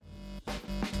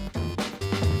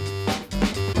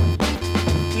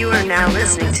You are now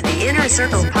listening to the Inner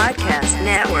Circle Podcast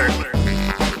Network.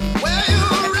 Where you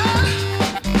run,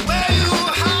 where you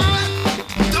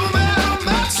hide, don't matter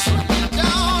much. Down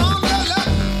on the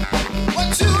luck, what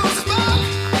you smoke,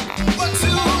 what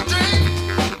you drink,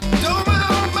 don't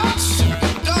matter much.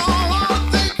 Don't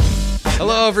wanna think.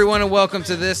 Hello, everyone, and welcome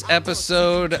to this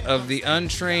episode of The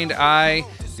Untrained Eye,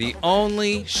 the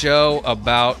only show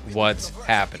about what's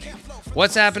happening.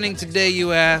 What's happening today,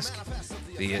 you ask?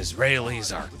 The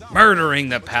Israelis are murdering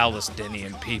the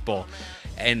Palestinian people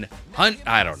and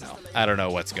I don't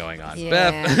know what's going on. Yeah,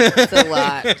 Beth. it's a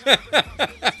lot.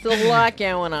 It's a lot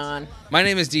going on. My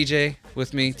name is DJ.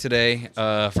 With me today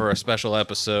for a special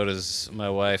episode is my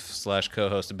wife /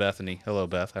 co-host Bethany. Hello,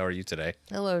 Beth. How are you today?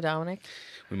 Hello, Dominic.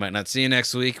 We might not see you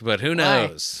next week, but who Why?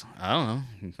 knows? I don't know.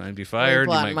 You might be fired.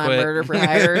 You might my quit. murder for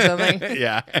hire or something.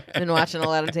 Yeah. Been watching a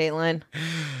lot of Dateline.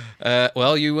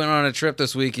 Well, you went on a trip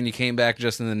this week and you came back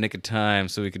just in the nick of time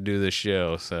so we could do this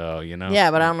show. So, you know. Yeah,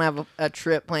 but I don't have a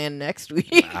trip planned next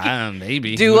week.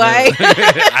 Maybe. Do Who knows?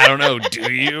 I? I don't know.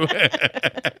 Do you?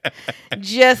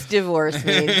 Just divorce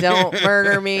me. Don't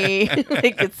murder me.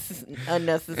 Like it's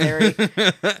unnecessary.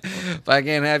 If I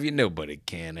can't have you, nobody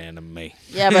can, anime.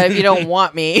 Yeah, but if you don't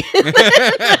want me,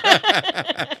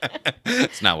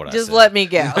 That's not what I just said. let me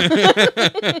go.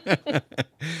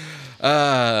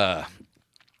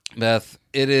 Beth,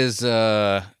 it's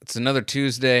another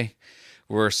Tuesday.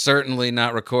 We're certainly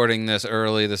not recording this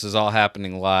early. This is all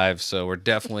happening live, so we're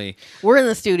definitely We're in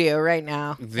the studio right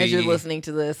now as you're The- listening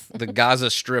to this. the Gaza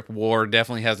Strip war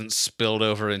definitely hasn't spilled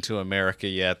over into America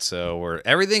yet, so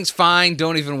everything's fine.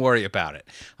 Don't even worry about it.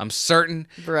 I'm certain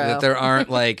Bro. that there aren't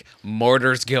like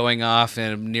mortars going off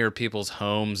near people's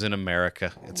homes in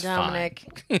America. It's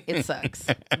Dominic, it sucks.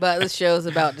 But this show's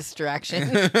about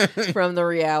distraction from the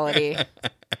reality. fine.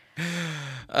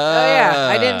 Oh yeah,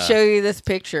 I didn't show you this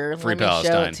picture. Free Let me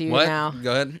Palestine. show it to you What? now.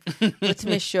 Go ahead. Let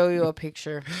me show you a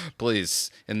picture.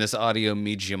 Please, in this audio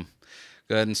medium,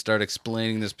 go ahead and start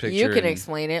explaining this picture. You can in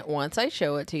explain it once I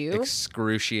show it to you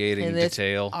excruciating in this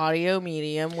detail. audio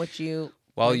medium, which you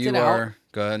While pointed you out. are,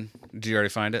 go ahead. Did you already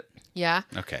find it? Yeah.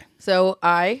 Okay. So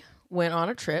I went on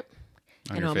a trip,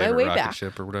 On and your on my favorite way rocket back.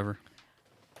 ship or whatever.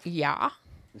 Yeah.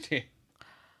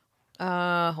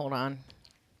 Hold on.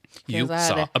 You 'Cause I had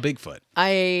saw a- a Bigfoot.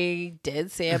 I did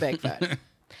see a Bigfoot.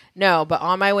 No, but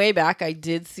on my way back, I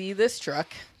did see this truck,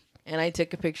 and I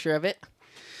took a picture of it.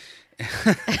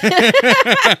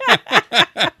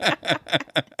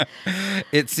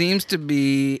 It seems to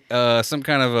be some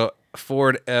kind of a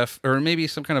Ford F, or maybe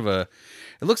some kind of a.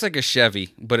 It looks like a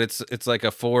Chevy, but it's like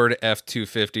a Ford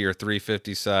F-250 or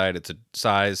 350 side. It's a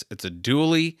size. It's a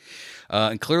dually,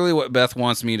 and clearly, what Beth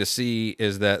wants me to see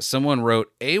is that someone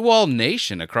wrote "AWOL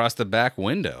Nation" across the back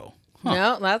window.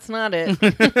 No, that's not it.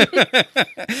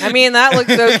 I mean, that looks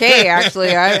okay,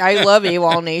 actually. I love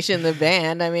AWOL Nation, the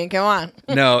band. I mean, come on.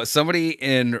 No, somebody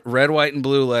in red, white, and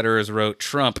blue letters wrote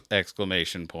 "Trump!"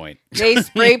 exclamation point. They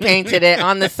spray painted it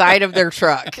on the side of their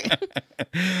truck.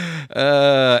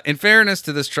 In fairness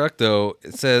to this truck, though,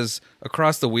 it says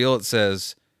across the wheel, it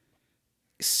says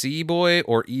C-Boy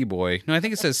or E-Boy. No, I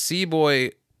think it says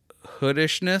C-Boy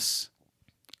hoodishness.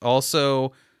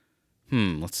 Also,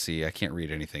 let's see. I can't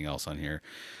read anything else on here.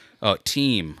 Oh,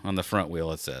 team on the front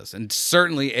wheel, it says. And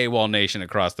certainly AWOL Nation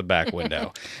across the back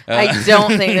window. I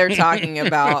don't think they're talking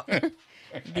about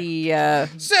the,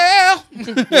 Sell!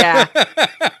 yeah.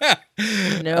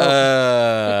 No,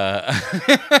 Uh,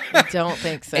 I don't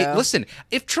think so. hey, listen,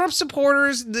 if Trump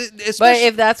supporters, But especially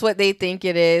if that's what they think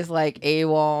it is, like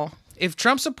AWOL, if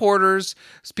Trump supporters,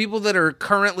 people that are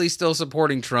currently still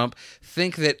supporting Trump,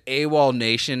 think that AWOL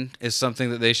Nation is something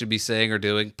that they should be saying or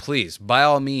doing, please, by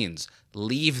all means,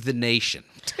 leave the nation.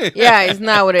 yeah, isn't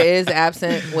that what it is?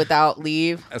 Absent without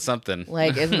leave. That's something.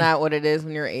 Like, isn't that what it is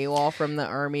when you're AWOL from the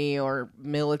army or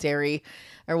military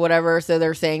or whatever? So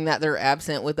they're saying that they're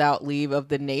absent without leave of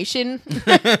the nation.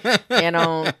 You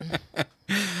know,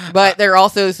 but they're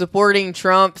also supporting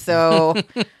Trump. So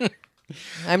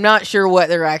I'm not sure what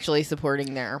they're actually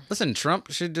supporting there. Listen,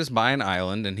 Trump should just buy an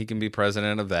island and he can be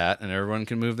president of that and everyone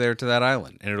can move there to that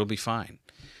island and it'll be fine.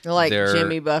 Like They're-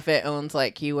 Jimmy Buffett owns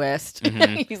like Key West.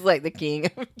 He's like the king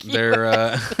of Key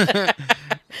Their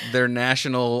their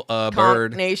national Conch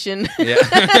bird. Nation. Yeah.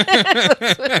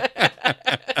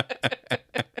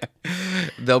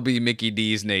 They'll be Mickey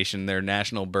D's nation. Their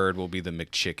national bird will be the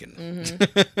McChicken.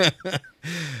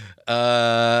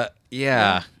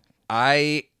 Yeah.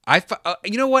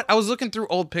 You know what? I was looking through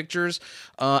old pictures,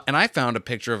 and I found a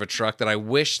picture of a truck that I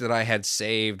wish that I had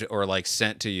saved or like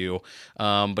sent to you.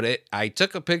 But I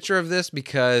took a picture of this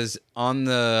because on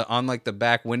the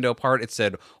back window part it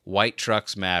said "White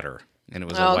trucks matter." and it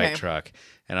was a Oh, white okay. truck.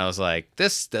 And I was like,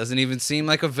 this doesn't even seem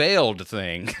like a veiled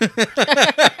thing.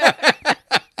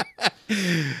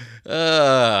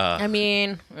 I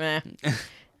mean,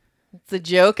 it's a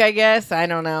joke, I guess. I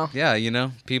don't know.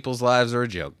 Yeah, people's lives are a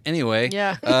joke. Anyway.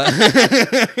 Yeah.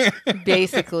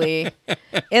 Basically.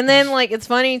 And then, like, it's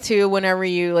funny, too, whenever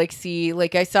you, like, see,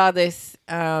 like, I saw this,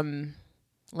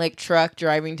 like, truck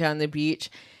driving down the beach,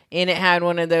 and it had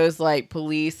one of those, like,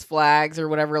 police flags or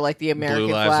whatever, like the American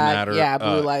Blue Lives flag. Matter. Yeah,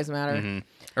 Blue Lives Matter. Mhm.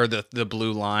 Or the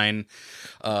blue line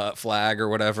flag or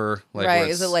whatever. Like Right. where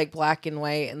Is it, like, black and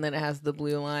white, and then it has the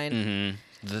blue line?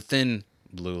 The thin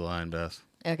blue line, Beth.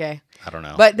 Okay. I don't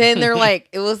know. But then they're like,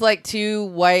 it was like two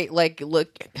white, like,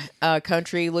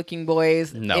 country looking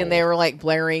boys. No. And they were like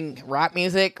blaring rock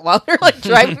music while they're like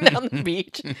driving down the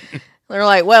beach. They're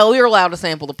like, well, we were allowed to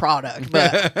sample the product,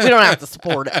 but we don't have to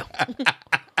support it.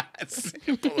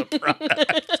 Sample the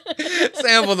product.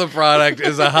 Sample the product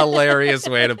is a hilarious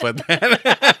way to put that.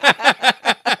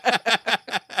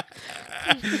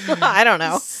 I don't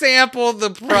know. Sample the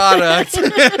product.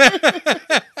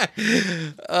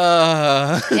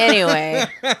 Anyway.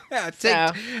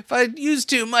 If I use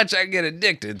too much, I get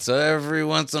addicted. So every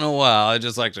once in a while, I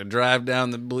just like to drive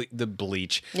down the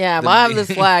bleach. Yeah, The but I have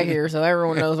this flag here so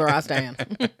everyone knows where I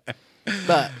stand.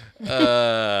 But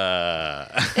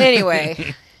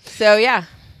anyway, so yeah.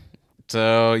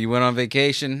 So you went on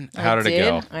vacation. How did it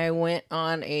go? I went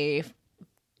on a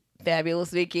fabulous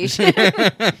vacation.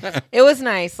 It was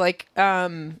nice. Like,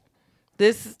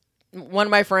 this one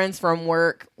of my friends from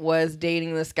work was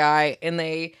dating this guy, and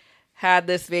they had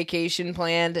this vacation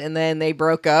planned, and then they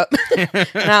broke up.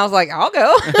 And I was like, I'll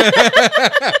go.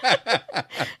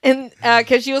 And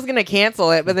because she was going to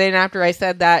cancel it, but then after I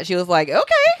said that, she was like,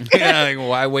 okay. Yeah, like,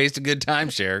 why waste a good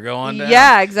timeshare? Go on down.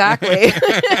 Yeah, exactly.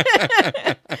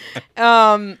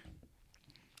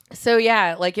 So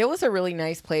yeah, like, it was a really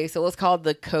nice place. It was called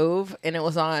The Cove, and it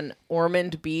was on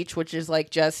Ormond Beach, which is like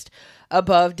just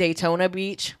above Daytona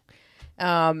Beach.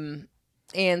 And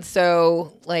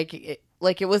so it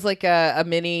was like a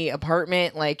mini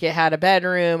apartment. Like, it had a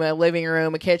bedroom, a living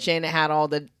room, a kitchen. It had all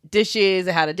the dishes.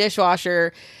 It had a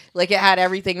dishwasher. Like, it had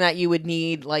everything that you would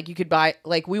need. Like, you could buy,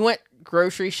 like, we went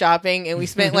grocery shopping and we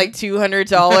spent like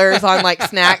 $200 on like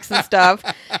snacks and stuff.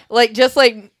 Like, just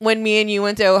like when me and you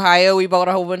went to Ohio, we bought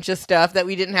a whole bunch of stuff that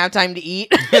we didn't have time to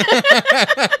eat.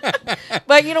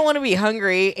 But you don't want to be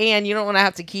hungry, and you don't want to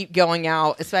have to keep going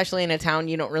out, especially in a town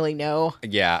you don't really know.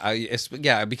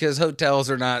 Yeah, because hotels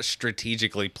are not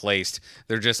strategically placed.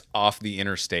 They're just off the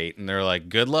interstate, and they're like,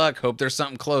 good luck. Hope there's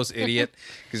something close, idiot.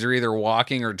 Because you're either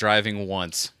walking or driving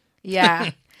once.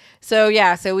 Yeah. So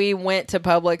we went to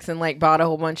Publix and like bought a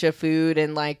whole bunch of food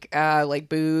and like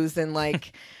booze and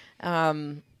like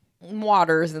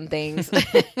waters and things.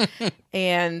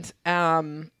 And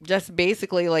just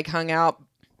basically like hung out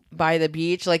by the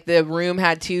beach. Like, the room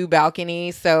had 2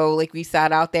 balconies, so like we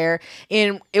sat out there,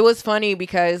 and it was funny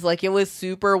because like it was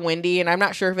super windy, and I'm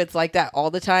not sure if it's like that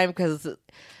all the time because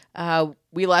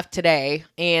we left today,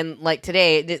 and like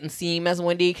today it didn't seem as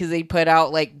windy because they put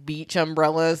out like beach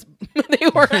umbrellas. They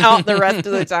were out the rest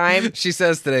of the time. She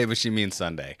says today, but she means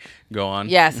Sunday. Go on.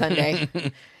 Yeah, Sunday.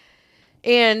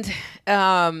 And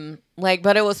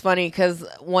but it was funny because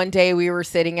one day we were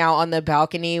sitting out on the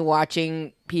balcony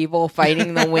watching people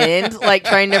fighting the wind, like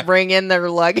trying to bring in their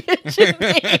luggage and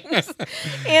things.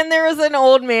 And there was an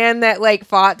old man that like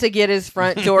fought to get his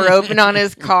front door open on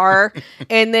his car,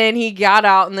 and then he got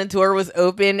out and the door was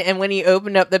open, and when he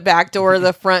opened up the back door,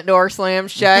 the front door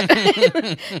slammed shut.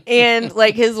 And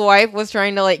like his wife was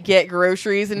trying to like get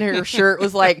groceries, and her shirt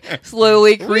was like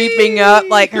slowly creeping up,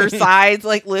 like her sides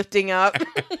like lifting up.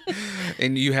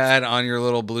 And you had on your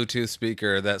little Bluetooth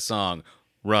speaker that song,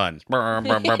 Run. It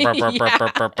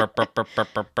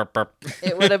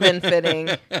would have been fitting.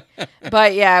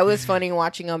 But yeah, it was funny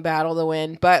watching them battle the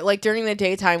wind. But like during the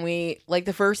daytime, we like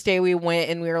the first day we went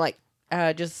and we were like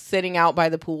just sitting out by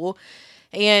the pool,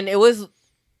 and it was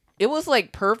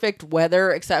like perfect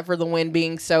weather except for the wind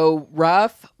being so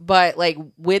rough. But like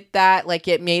with that, like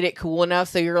it made it cool enough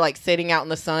so you're like sitting out in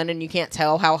the sun and you can't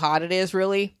tell how hot it is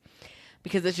really,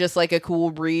 because it's just like a cool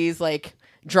breeze, like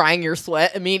drying your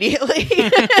sweat immediately.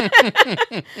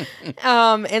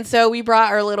 And so we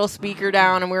brought our little speaker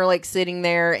down and we were like sitting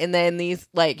there, and then these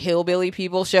like hillbilly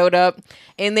people showed up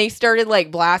and they started like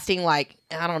blasting like,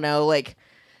 I don't know, like,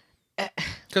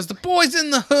 because the boys in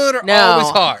the hood are always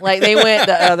hard. Like they went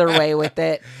the other way with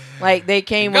it. Like they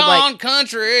came with Gone like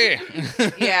country.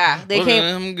 Yeah, they Look came.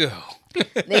 at them go.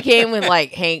 They came with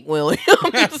like Hank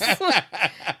Williams.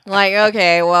 Like,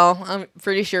 okay, well, I'm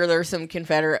pretty sure there's some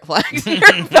Confederate flags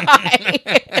nearby.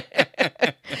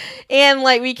 And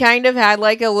like we kind of had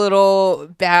like a little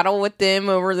battle with them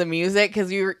over the music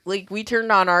because we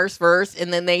turned on ours first,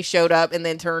 and then they showed up and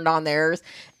then turned on theirs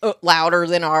louder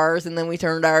than ours, and then we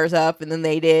turned ours up, and then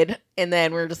they did, and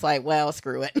then we're just like, well,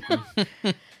 screw it,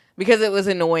 because it was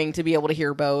annoying to be able to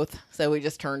hear both, so we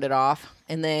just turned it off,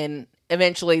 and then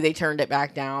eventually they turned it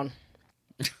back down,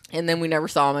 and then we never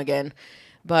saw them again,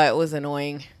 but it was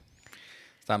annoying.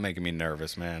 Stop making me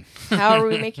nervous, man. How are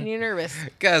we making you nervous?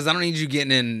 Guys, I don't need you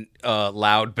getting in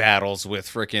loud battles with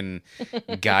freaking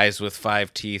guys with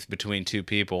 5 teeth between 2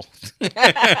 people.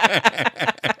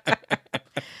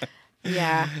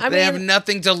 Yeah, They have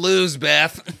nothing to lose,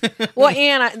 Beth. Well,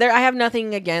 and I have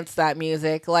nothing against that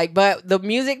music, like, but the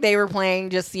music they were playing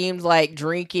just seemed like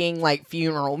drinking, like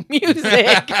funeral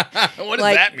music. What does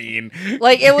Like- that mean?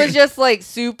 Like it was just like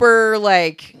super,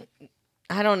 like,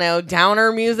 I don't know,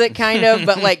 downer music kind of,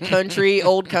 but like country,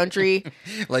 old country.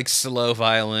 Like slow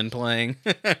violin playing.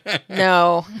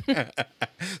 No,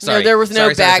 Sorry. no, there was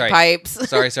no Sorry, sorry, bagpipes.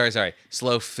 Sorry.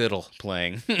 Slow fiddle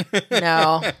playing.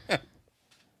 No.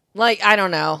 Like, I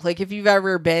don't know. Like, if you've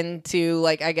ever been to,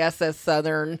 like, I guess a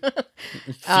southern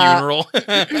Funeral.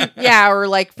 yeah, or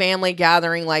like family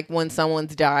gathering, like when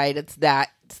someone's died, it's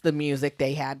the music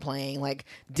they had playing. Like,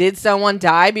 did someone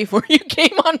die before you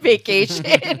came on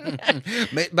vacation?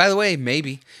 By the way,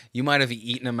 maybe you might have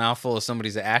eaten a mouthful of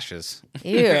somebody's ashes.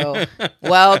 Ew.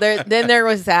 Well, then there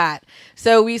was that.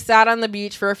 So we sat on the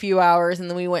beach for a few hours, and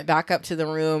then we went back up to the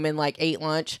room and like ate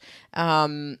lunch.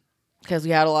 Because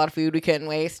we had a lot of food we couldn't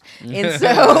waste. And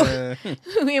so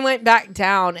we went back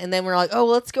down, and then we're like, oh,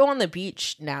 let's go on the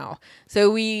beach now.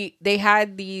 So they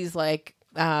had these like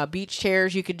beach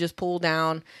chairs you could just pull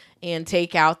down and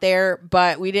take out there.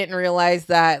 But we didn't realize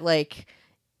that, like,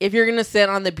 if you're going to sit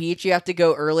on the beach, you have to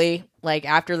go early, like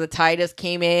after the tide just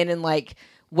came in and like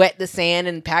wet the sand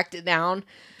and packed it down.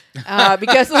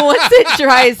 Because once it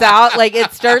dries out, like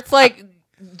it starts like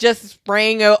just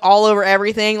spraying all over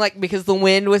everything, like because the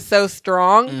wind was so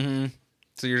strong. Mm-hmm.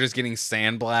 So you're just getting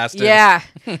sandblasted. Yeah.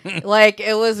 Like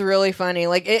it was really funny.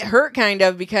 Like it hurt kind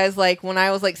of because like when I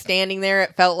was like standing there,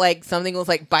 it felt like something was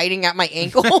like biting at my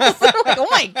ankles. I'm like, oh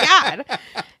my God.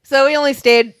 So we only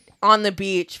stayed on the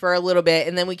beach for a little bit,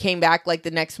 and then we came back like the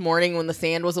next morning when the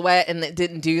sand was wet, and it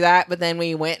didn't do that. But then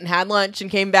we went and had lunch and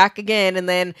came back again, and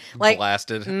then like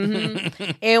blasted.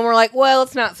 Mm-hmm. And we're like, well,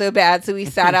 it's not so bad. So we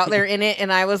sat out there in it,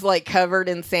 and I was like covered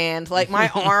in sand. Like my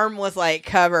arm was like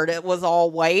covered; it was all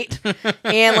white.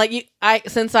 And like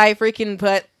since I freaking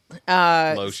put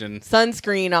Lotion,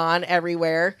 sunscreen on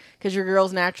everywhere because your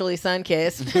girl's naturally sun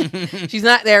kissed. She's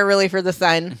not there really for the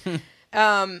sun.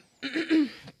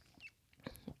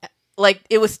 Like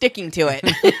it was sticking to it.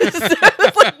 So it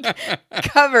was like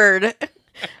covered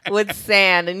with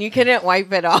sand, and you couldn't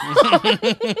wipe it off.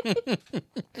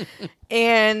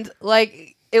 And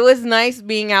like it was nice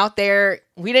being out there.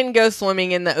 We didn't go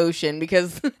swimming in the ocean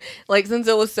because like since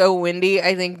it was so windy,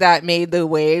 I think that made the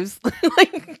waves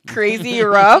like crazy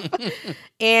rough.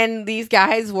 And these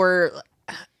guys were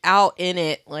out in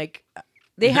it like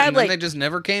they had like they just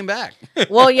never came back.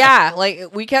 well, yeah,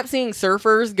 like we kept seeing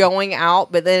surfers going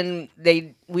out, but then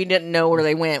we didn't know where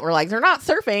they went. We're like, they're not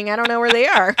surfing. I don't know where they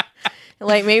are.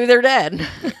 Like maybe they're dead.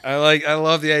 I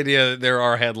love the idea that there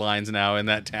are headlines now in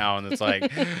that town that's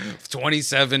like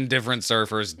 27 different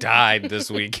surfers died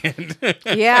this weekend.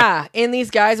 Yeah, and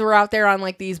these guys were out there on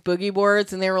like these boogie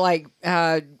boards, and they were like,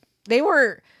 they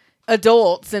were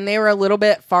adults, and they were a little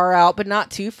bit far out, but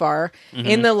not too far. Mm-hmm.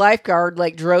 And the lifeguard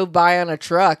like drove by on a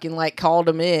truck and like called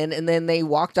them in, and then they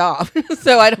walked off.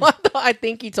 So I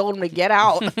think he told them to get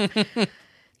out.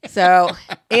 So,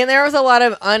 and there was a lot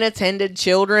of unattended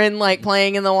children like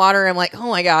playing in the water. I'm like, oh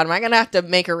my God, am I gonna have to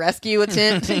make a rescue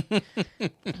attempt?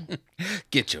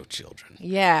 Get your children.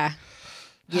 Yeah,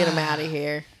 get them out of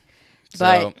here.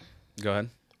 So, go ahead.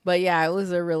 But yeah, it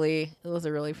was a really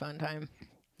fun time.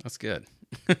 That's good.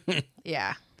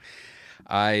 Yeah.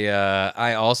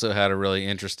 I also had a really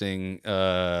interesting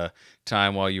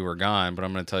time while you were gone, but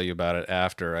I'm going to tell you about it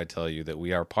after I tell you that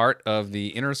we are part of the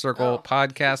Inner Circle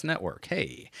Podcast Network.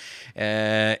 Hey,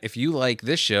 if you like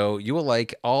this show, you will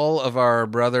like all of our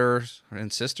brothers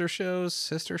and sister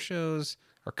shows,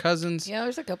 our cousins. Yeah,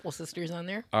 there's a couple sisters on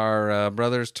there. Our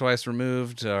brothers twice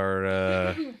removed,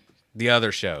 our the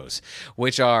other shows,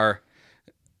 which are.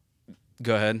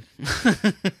 Go ahead.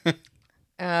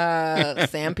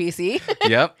 Sam PC.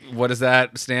 Yep. What does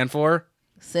that stand for?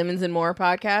 Simmons and More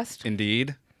podcast.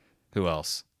 Indeed. Who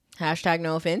else? Hashtag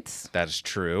no offense. That is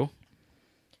true.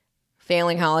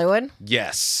 Failing Hollywood.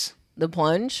 Yes. The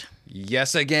Plunge.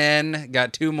 Yes again.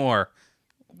 Got 2 more.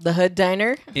 The Hood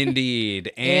Diner.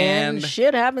 Indeed. And And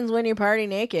shit happens when you party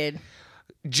naked.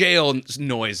 jail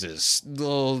noises,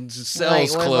 little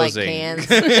cells Like, closing, cans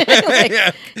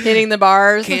like, hitting the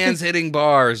bars. cans hitting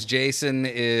bars. Jason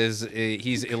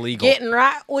he's illegal. Getting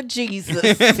right with Jesus.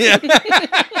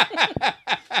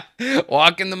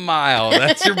 Walking the mile.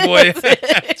 That's your boy.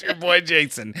 That's your boy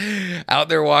Jason. Out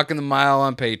there walking the mile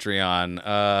on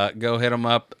Patreon. Go hit him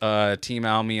up. Team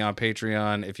Almy on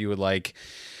Patreon if you would like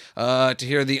to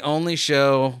hear the only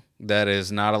show that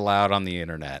is not allowed on the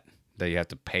internet that you have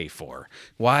to pay for.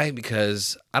 Why?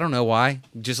 Because I don't know why.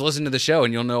 Just listen to the show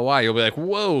and you'll know why. You'll be like,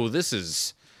 whoa, this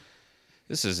is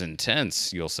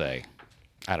intense, you'll say.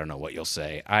 I don't know what you'll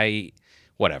say.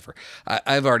 Whatever.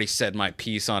 I've already said my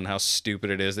piece on how stupid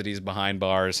it is that he's behind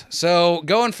bars. So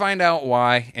go and find out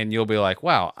why, and you'll be like,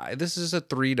 wow, this is a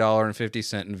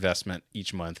 $3.50 investment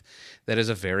each month. That is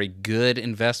a very good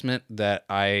investment that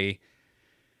I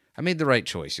made the right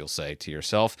choice, you'll say to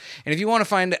yourself. And if you want to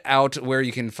find out where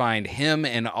you can find him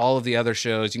and all of the other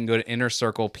shows, you can go to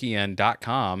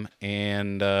innercirclepn.com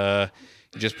and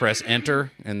just press enter,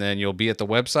 and then you'll be at the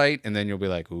website, and then you'll be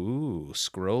like, ooh,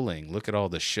 scrolling. Look at all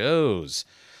the shows.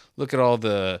 Look at all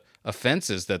the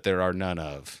offenses that there are none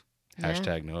of. Yeah.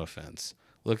 Hashtag no offense.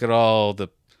 Look at all the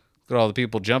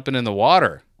people jumping in the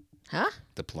water. Huh?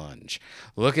 The plunge.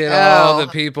 Look at all Oh.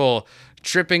 the people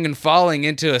tripping and falling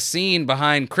into a scene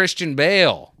behind Christian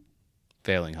Bale.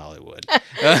 Failing Hollywood.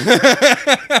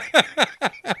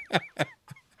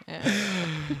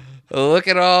 Look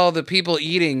at all the people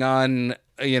eating on,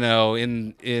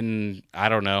 in I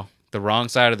don't know, the wrong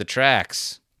side of the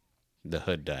tracks. The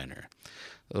Hood Diner.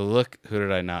 Look, who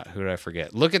did I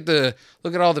forget? Look at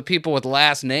all the people with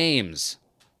last names.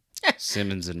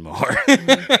 Simmons and Moore.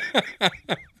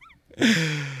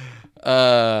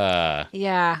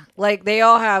 Yeah, like they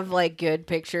all have like good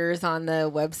pictures on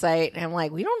the website, and I'm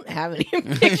like, we don't have any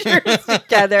pictures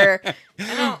together.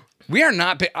 We are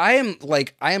not. I am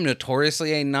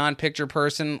notoriously a non-picture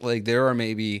person. Like there are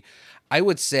maybe, I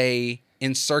would say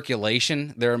in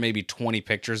circulation, there are maybe 20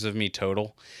 pictures of me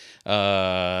total,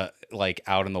 like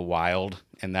out in the wild,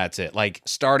 and that's it. Like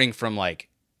starting from like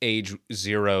age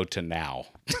 0 to now.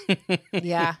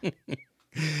 Yeah.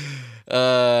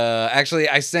 Actually,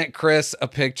 I sent Chris a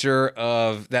picture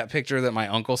of that picture that my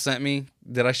uncle sent me.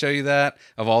 Did I show you that?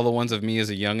 Of all the ones of me as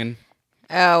a youngin'?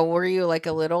 Oh, were you like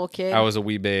a little kid? I was a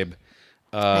wee babe.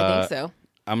 I think so.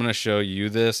 I'm going to show you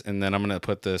this, and then I'm going to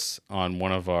put this on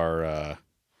one of our,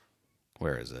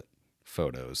 where is it?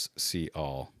 Photos. See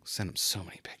all. Send him so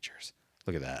many pictures.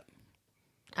 Look at that.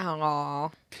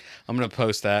 Oh. I'm going to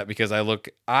post that because I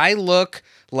look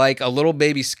like a little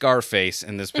baby Scarface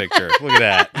in this picture. Look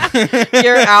at that.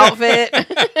 Your outfit.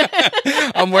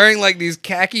 I'm wearing like these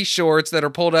khaki shorts that are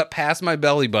pulled up past my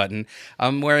belly button.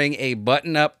 I'm wearing a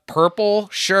button-up purple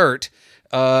shirt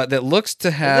that looks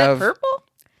to have... Is it purple?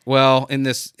 Well, in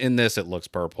this it looks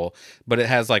purple, but it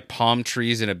has like palm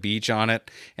trees and a beach on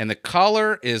it, and the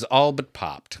collar is all but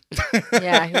popped.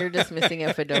 Yeah, you're just missing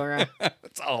a fedora.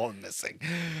 That's all I'm missing.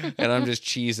 And I'm just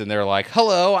cheesing there like,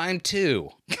 hello, I'm 2.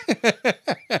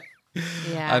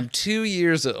 Yeah. I'm 2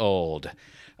 years old.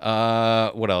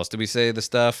 What else? Did we say the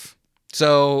stuff?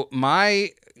 So my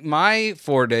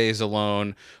 4 days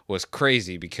alone was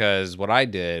crazy because what I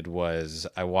did was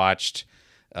I watched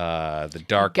The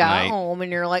Dark Got Knight. home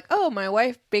and you're like, oh, my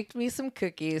wife baked me some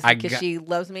cookies because she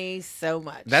loves me so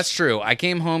much. That's true. I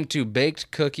came home to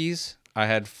baked cookies. I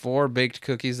had 4 baked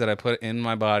cookies that I put in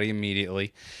my body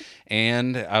immediately.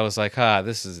 And I was like,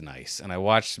 this is nice. And I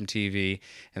watched some TV.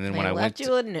 And then when I went left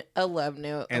you a love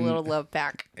note, a little love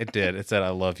pack. It did. It said, I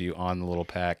love you on the little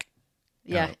pack.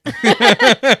 Yeah.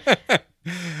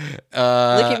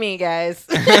 Oh. Look at me, guys.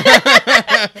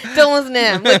 Don't listen to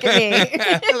him. Look at me.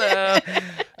 Hello.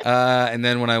 And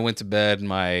then when I went to bed,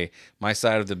 my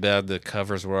side of the bed, the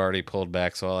covers were already pulled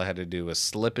back, so all I had to do was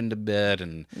slip into bed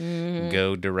and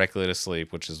go directly to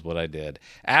sleep, which is what I did.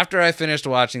 After I finished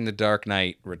watching The Dark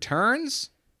Knight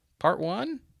Returns, Part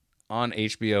 1, on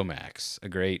HBO Max. A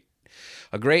great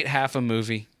half a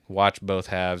movie. Watch both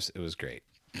halves. It was great.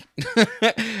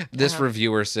 This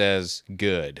reviewer says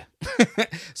good.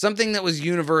 Something that was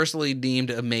universally deemed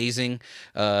amazing.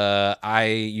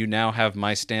 You now have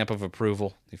my stamp of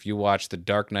approval. If you watch The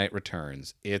Dark Knight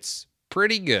Returns, it's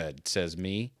pretty good, says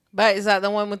me. But is that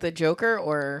the one with the Joker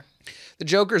or? The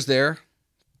Joker's there.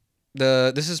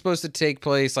 This is supposed to take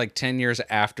place like 10 years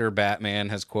after Batman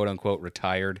has quote unquote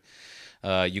retired.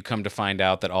 You come to find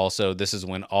out that also this is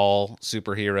when all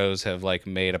superheroes have like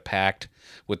made a pact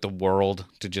with the world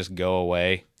to just go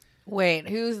away. Wait,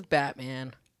 who's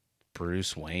Batman?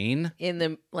 Bruce Wayne?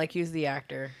 Who's the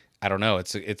actor? I don't know.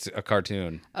 It's a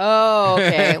cartoon. Oh,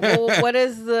 okay. Well, what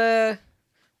is the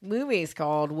movie's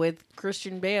called with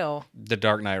Christian Bale? The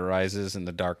Dark Knight Rises and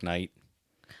The Dark Knight.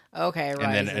 Okay, Rises.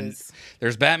 And then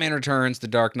there's Batman Returns, The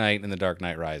Dark Knight, and The Dark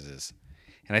Knight Rises.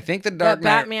 And I think The but Dark Knight...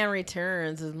 Batman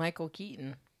Returns is Michael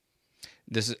Keaton.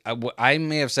 This is, I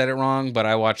may have said it wrong, but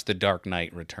I watched The Dark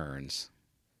Knight Returns.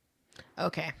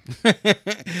 Okay.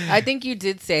 I think you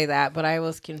did say that, but I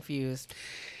was confused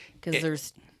because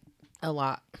there's a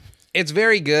lot. It's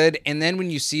very good, and then when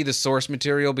you see the source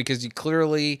material, because you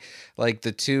clearly, like,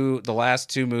 the last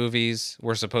two movies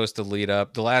were supposed to lead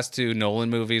up, the last two Nolan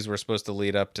movies were supposed to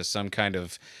lead up to some kind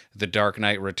of The Dark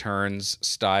Knight Returns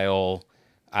style,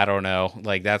 I don't know,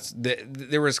 like,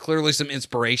 there was clearly some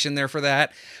inspiration there for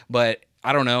that, but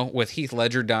I don't know, with Heath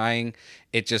Ledger dying,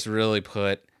 it just really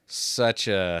put such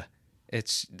a,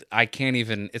 it's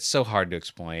so hard to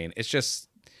explain, it's just...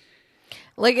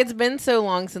 Like, it's been so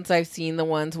long since I've seen the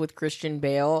ones with Christian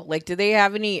Bale. Like, do they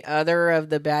have any other of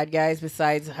the bad guys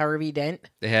besides Harvey Dent?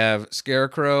 They have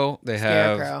Scarecrow. They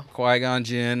have Qui-Gon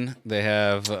Jinn. They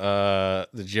have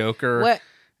the Joker. What?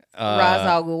 Ra's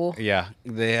al Ghul. Yeah.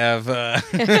 They have... I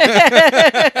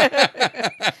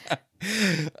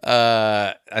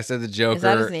said the Joker. Is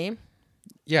that his name?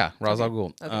 Yeah, Ra's al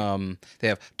Ghul. Okay. They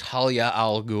have Talia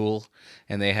al Ghul,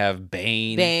 and they have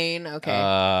Bane. Bane, okay.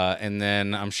 And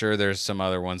then I'm sure there's some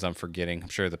other ones I'm forgetting. I'm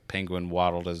sure the Penguin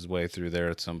waddled his way through there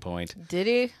at some point. Did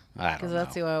he? I don't know. Because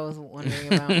that's who I was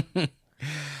wondering about.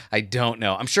 I don't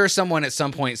know. I'm sure someone at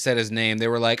some point said his name. They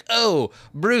were like, "Oh,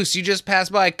 Bruce, you just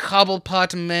passed by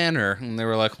Cobblepot Manor," and they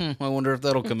were like, "I wonder if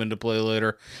that'll come into play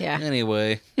later." Yeah.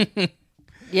 Anyway.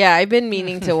 Yeah, I've been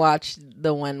meaning to watch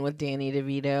the one with Danny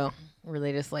DeVito, where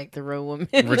they just like throw women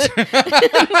in the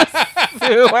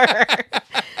sewer.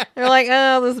 They're like,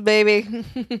 "Oh, this baby,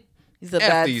 he's a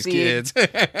bad these seed. kids."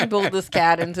 He pulled this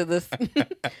cat into this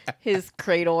his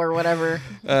cradle or whatever."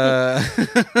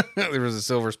 There was a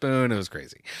silver spoon. It was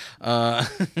crazy.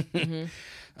 So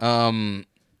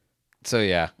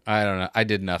yeah, I don't know. I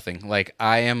did nothing. Like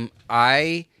I am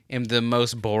the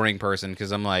most boring person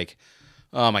because I'm like,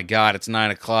 oh my God, it's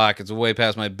 9:00. It's way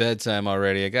past my bedtime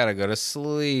already. I gotta go to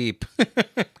sleep.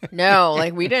 No,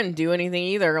 like we didn't do anything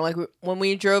either. Like when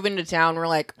we drove into town, we're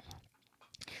like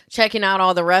checking out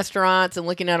all the restaurants and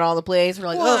looking at all the places. We're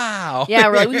like, wow. Oh, yeah,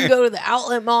 we're like, we can go to the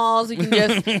outlet malls. We can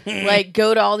just like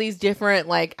go to all these different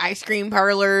like ice cream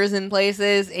parlors and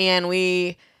places. And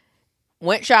we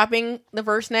went shopping the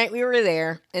first night we were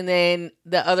there. And then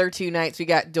the other 2 nights we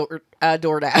got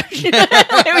DoorDash.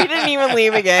 We didn't even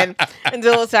leave again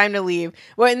until it was time to leave.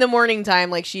 Well, in the morning time,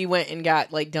 like she went and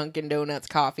got like Dunkin' Donuts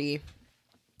coffee.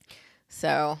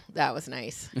 So that was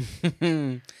nice.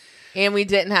 And we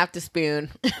didn't have to spoon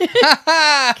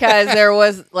because there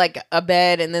was like a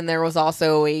bed and then there was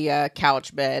also a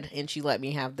couch bed, and she let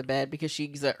me have the bed because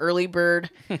she's an early bird.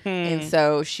 And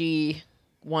so she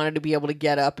wanted to be able to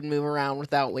get up and move around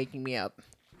without waking me up.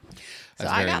 So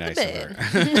That's I very got nice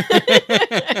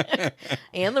the bed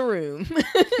and the room.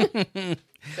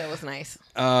 That was nice.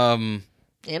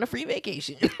 And a free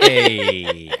vacation.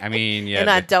 Hey, I mean, yeah. And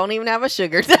I don't even have a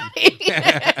sugar daddy.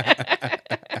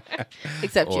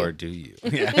 Except or you. do you?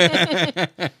 Yeah.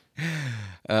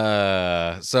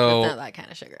 So It's not that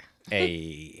kind of sugar.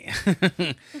 hey.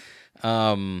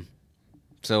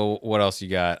 So what else you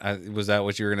got? Was that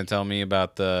what you were going to tell me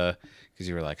about the? Because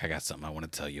you were like, I got something I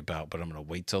want to tell you about, but I'm going to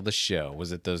wait till the show.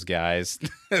 Was it those guys?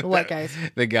 What guys?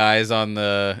 The guys on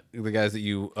the guys that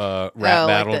you rap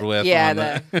battled with. Yeah,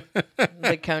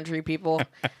 the country people.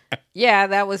 Yeah,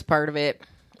 that was part of it.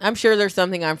 I'm sure there's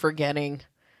something I'm forgetting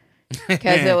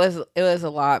because it was a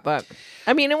lot, but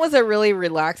I mean, it was a really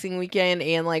relaxing weekend,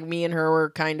 and like me and her were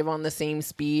kind of on the same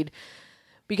speed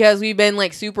because we've been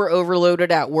like super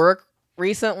overloaded at work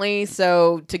recently.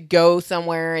 So to go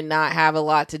somewhere and not have a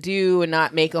lot to do and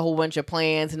not make a whole bunch of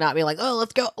plans and not be like, oh,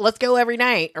 let's go every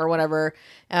night or whatever.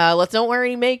 Let's don't wear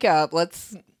any makeup.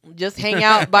 Let's just hang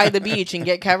out by the beach and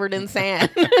get covered in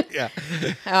sand. Yeah.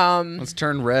 Let's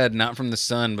turn red, not from the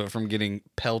sun, but from getting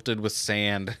pelted with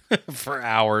sand for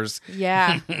hours.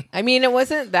 Yeah. I mean, it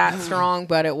wasn't that strong,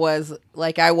 but it was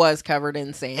like I was covered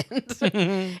in sand.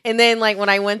 And then like when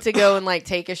I went to go and like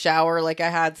take a shower, like I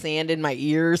had sand in my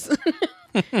ears.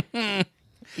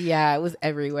 Yeah, it was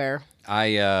everywhere.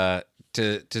 To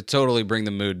totally bring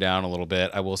the mood down a little bit,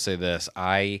 I will say this.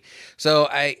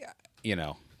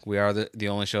 We are the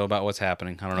only show about what's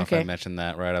happening. I don't know if I mentioned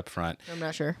that right up front. I'm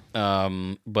not sure.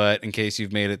 But in case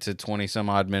you've made it to 20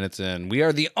 some odd minutes in, we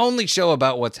are the only show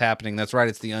about what's happening. That's right.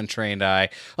 It's the Untrained Eye,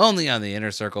 only on the Inner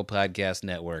Circle Podcast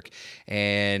Network.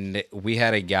 And we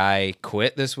had a guy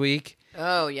quit this week.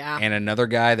 Oh yeah. and another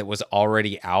guy that was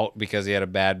already out because he had a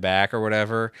bad back or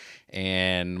whatever.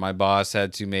 And my boss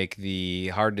had to make the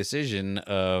hard decision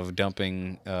of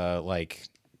dumping like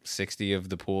 60 of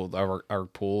the pool, our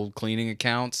pool cleaning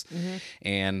accounts.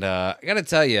 And I got to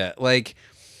tell you, like,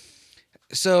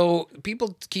 so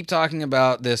people keep talking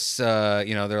about this,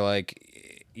 they're like,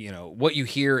 what you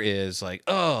hear is like,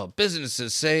 oh,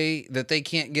 businesses say that they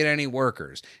can't get any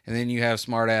workers. And then you have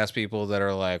smart ass people that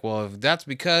are like, well, if that's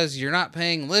because you're not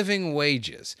paying living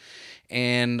wages.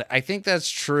 And I think that's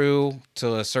true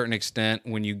to a certain extent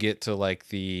when you get to like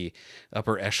the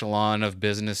upper echelon of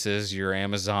businesses, your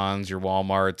Amazons, your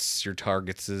Walmarts, your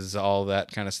Targetses, all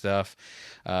that kind of stuff.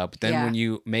 But then when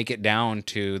you make it down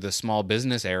to the small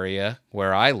business area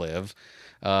where I live,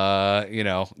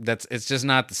 it's just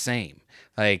not the same.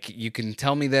 Like, you can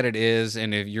tell me that it is,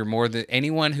 and if you're more than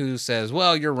anyone who says,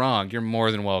 well, you're wrong, you're more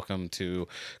than welcome to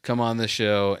come on the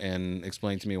show and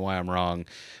explain to me why I'm wrong.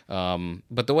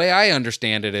 But the way I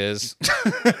understand it is,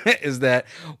 is that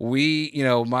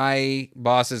my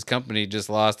boss's company just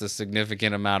lost a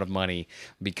significant amount of money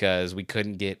because we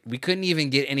couldn't even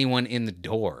get anyone in the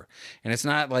door. And it's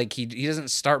not like he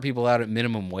doesn't start people out at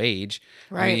minimum wage.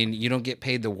 Right. I mean, you don't get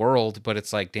paid the world, but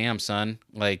it's like, damn, son,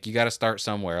 like, you got to start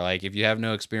somewhere. Like, if you have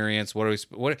no experience, what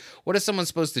is someone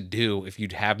supposed to do if you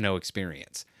have no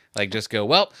experience? Like, just go,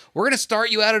 well, we're going to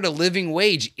start you out at a living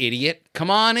wage, idiot. Come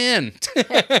on in.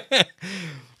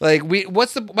 Like,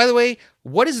 by the way,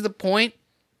 what is the point?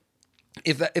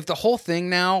 If the whole thing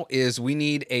now is we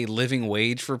need a living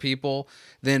wage for people,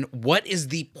 then what is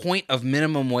the point of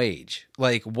minimum wage?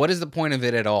 Like, what is the point of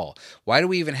it at all? Why do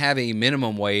we even have a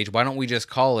minimum wage? Why don't we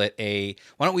just why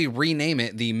don't we rename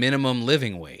it the minimum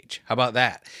living wage? How about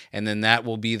that? And then that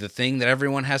will be the thing that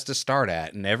everyone has to start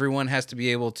at, and everyone has to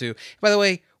be able to. By the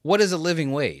way, what is a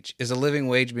living wage? Is a living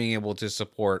wage being able to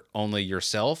support only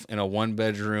yourself in a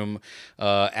 1-bedroom,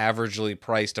 averagely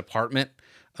priced apartment?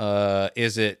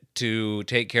 Is it to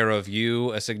take care of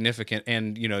you, your significant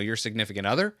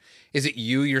other? Is it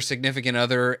you, your significant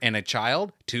other, and a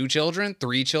child? 2 children?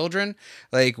 3 children?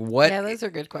 Like, what? Yeah, those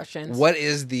are good questions. What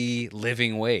is the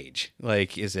living wage?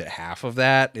 Like, is it half of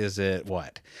that? Is it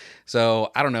what?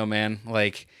 So, I don't know, man.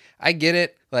 Like, I get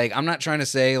it. Like, I'm not trying to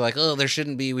say, like, oh, we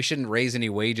shouldn't raise any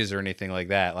wages or anything like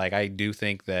that. Like, I do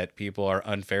think that people are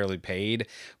unfairly paid,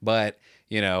 but,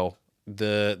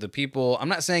 the people, I'm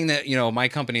not saying that, my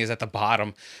company is at the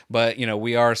bottom, but,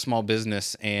 we are a small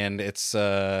business, and it's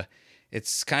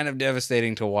kind of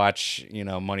devastating to watch,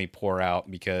 money pour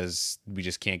out because we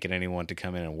just can't get anyone to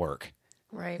come in and work.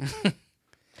 Right.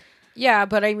 Yeah,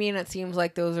 but I mean, it seems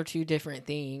like those are two different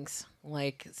things.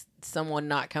 Like, someone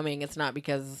not coming, it's not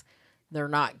because they're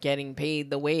not getting paid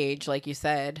the wage, like you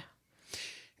said.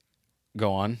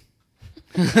 Go on.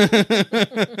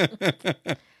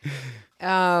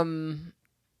 I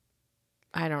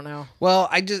don't know. Well,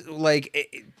 I just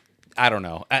I don't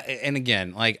know. And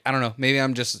again, like, I don't know. Maybe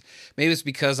it's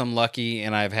because I'm lucky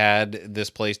and I've had this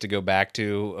place to go back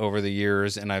to over the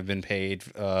years, and I've been paid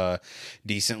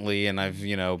decently, and I've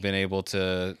been able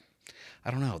to.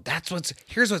 I don't know.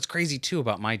 Here's what's crazy too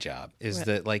about my job is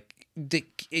that like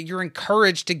you're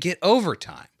encouraged to get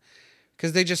overtime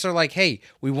because they just are like, hey,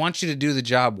 we want you to do the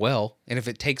job well, and if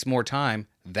it takes more time,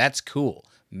 that's cool.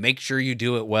 Make sure you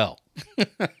do it well.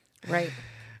 Right.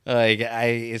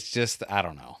 It's just, I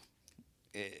don't know.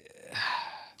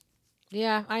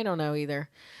 Yeah, I don't know either.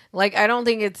 Like, I don't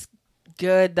think it's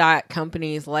good that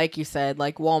companies, like you said,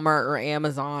 like Walmart or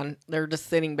Amazon, they're just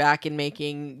sitting back and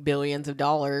making billions of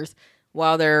dollars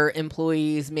while their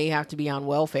employees may have to be on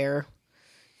welfare.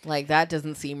 Like, that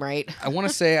doesn't seem right. I want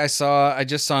to say I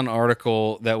just saw an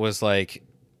article that was like,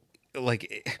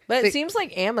 but it seems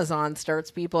like Amazon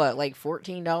starts people at like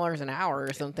 $14 an hour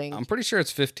or something. I'm pretty sure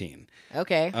it's 15.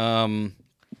 Okay.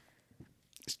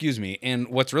 Excuse me. And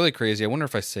what's really crazy, I wonder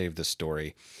if I saved this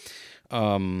story.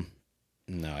 No,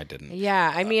 I didn't.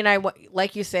 Yeah, I mean,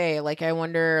 like you say, like, I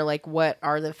wonder, like, what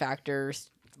are the factors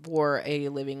for a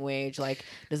living wage? Like,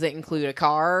 does it include a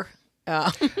car?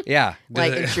 Yeah.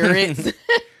 Like insurance?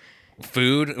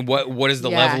 Food? What is the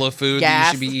level of food that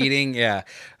you should be eating? Yeah.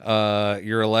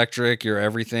 Your electric, your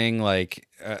everything. Like,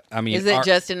 I mean, is it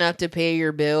just enough to pay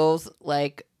your bills?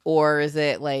 Like, or is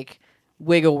it like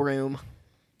wiggle room?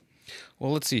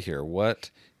 Well, let's see here.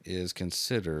 What is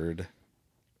considered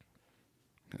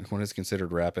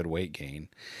rapid weight gain?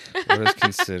 What is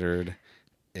considered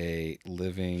a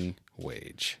living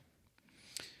wage?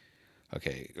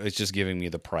 Okay, it's just giving me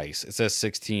the price. It says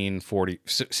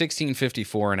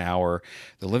 $16.54 an hour.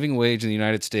 The living wage in the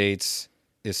United States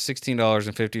is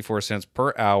 $16.54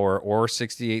 per hour, or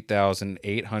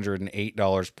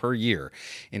 $68,808 per year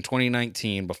in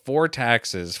 2019 before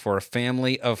taxes for a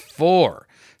family of 4.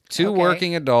 Two Okay.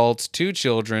 working adults, 2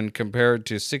 children, compared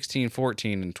to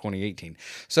 $16.14 in 2018.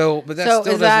 So, but that So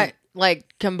still is doesn't. that like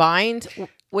combined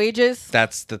wages?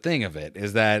 That's the thing of it,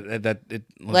 is that it.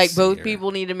 Let's Like see both here.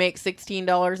 people need to make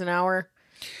 $16 an hour,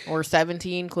 or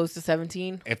 17, close to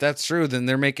 17. If that's true, then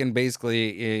they're making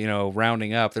basically,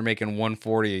 rounding up, they're making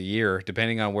 $140 a year,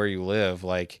 depending on where you live.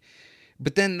 Like,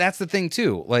 but then that's the thing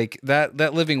too. Like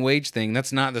that living wage thing,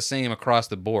 that's not the same across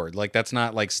the board. Like that's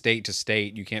not like state to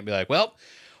state. You can't be like, well,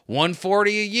 $140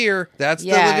 a year, that's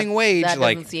the living wage. That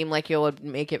Like, doesn't seem like it would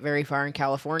make it very far in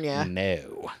California.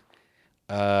 no.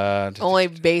 Only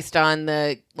based on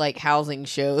the like housing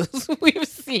shows we've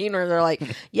seen where they're like,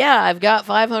 yeah, I've got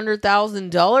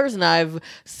 $500,000 and I've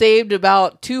saved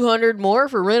about 200 more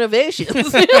for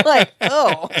renovations. You're like,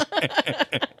 oh.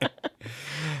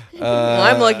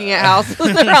 I'm looking at houses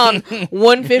around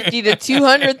 150 to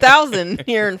 200,000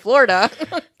 here in Florida.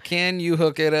 Can you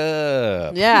hook it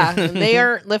up? Yeah, and they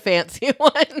aren't the fancy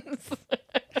ones.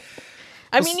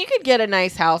 I mean, you could get a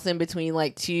nice house in between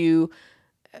like $200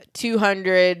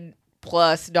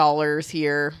 plus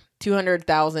here,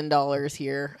 $200,000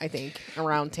 here, I think,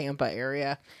 around Tampa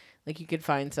area. Like you could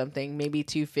find something, maybe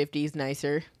 250 is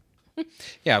nicer.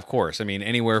 Yeah, of course. I mean,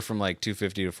 anywhere from like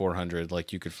 250 to 400,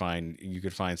 like you could find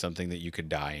something that you could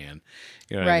die in.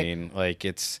 You know what I Right. mean? Like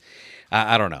it's,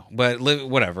 I don't know, but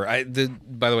whatever. By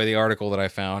the way, the article that I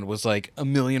found was like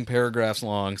 1 million paragraphs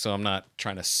long, so I'm not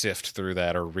trying to sift through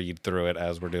that or read through it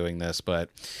as we're doing this, but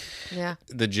Yeah.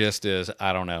 the gist is,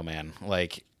 I don't know, man.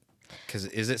 Like, because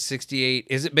is it 68?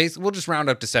 Is it basically? We'll just round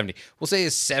up to 70. We'll say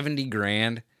is 70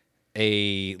 grand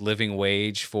a living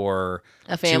wage for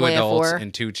A 2 family of adults 4?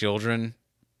 and 2 children.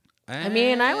 I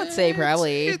mean, I would say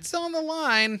probably. It's on the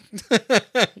line.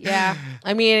 Yeah.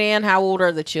 I mean, and how old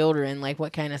are the children? Like,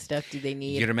 what kind of stuff do they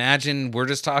need? You'd imagine we're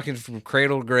just talking from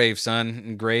cradle to grave, son.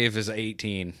 And grave is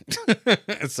 18.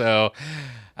 So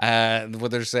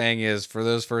what they're saying is for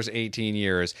those first 18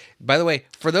 years. By the way,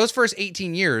 for those first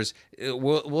 18 years,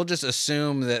 we'll just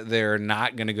assume that they're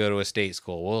not going to go to a state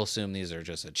school. We'll assume these are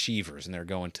just achievers and they're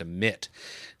going to MIT.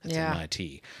 That's Yeah.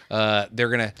 MIT. They're Shut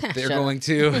going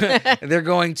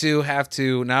to have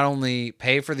to not only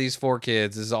pay for these 4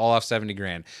 kids. This is all off 70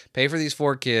 grand. Pay for these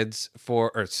 4 kids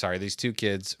these 2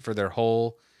 kids for their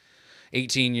whole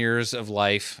 18 years of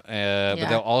life. But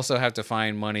they'll also have to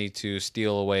find money to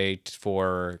steal away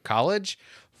for college,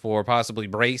 for possibly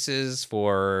braces,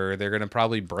 they're going to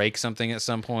probably break something at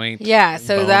some point. Yeah,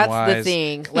 so that's the bone-wise.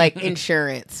 thing. Like,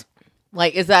 insurance.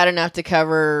 Like, is that enough to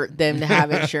cover them to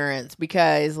have insurance?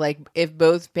 Because, like, if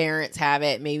both parents have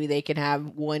it, maybe they can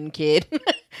have one kid.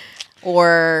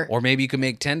 Or maybe you can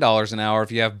make $10 an hour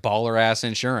if you have baller ass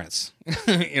insurance. You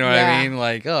know what Yeah. I mean?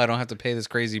 Like, oh, I don't have to pay this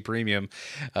crazy premium,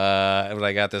 but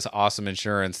I got this awesome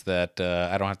insurance that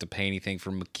I don't have to pay anything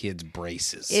for my kids'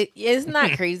 braces. isn't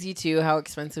that crazy, too, how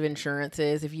expensive insurance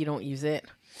is if you don't use it?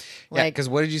 Yeah, Like, because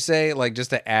what did you say? Like,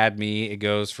 just to add me, it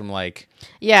goes from like,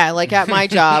 yeah, like at my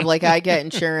job, like I get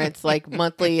insurance, like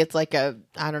monthly, it's like I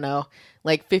don't know,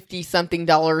 like $50-something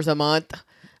a month.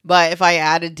 But if I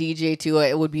added DJ to it,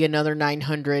 it would be another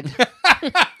 $900.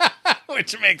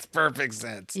 which makes perfect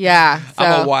sense. Yeah, so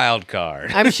I'm a wild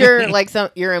card. I'm sure like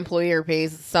your employer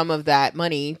pays some of that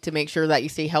money to make sure that you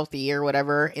stay healthy or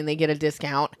whatever, and they get a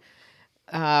discount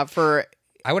for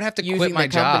I would have to quit using my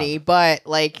the company. job. But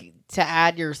like to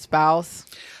add your spouse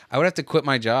I would have to quit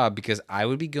my job because I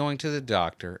would be going to the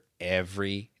doctor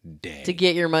every day. to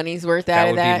get your money's worth out That of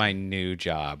would that. be my new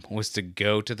job, was to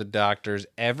go to the doctors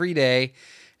every day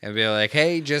and be like,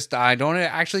 hey, I don't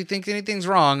actually think anything's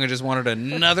wrong. I just wanted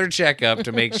another checkup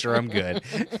to make sure I'm good.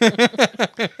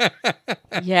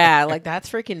 Yeah, like that's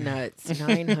freaking nuts.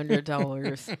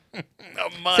 $900.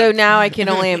 A month. So now I can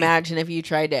only imagine if you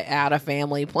tried to add a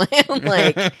family plan,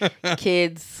 like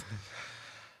kids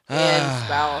and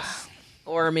spouse,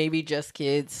 or maybe just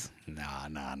kids. Nah.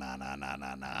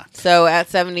 So at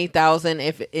 70,000,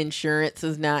 if insurance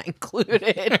is not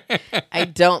included, I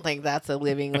don't think that's a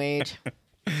living wage.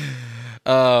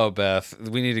 Oh, Beth,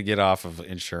 we need to get off of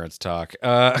insurance talk.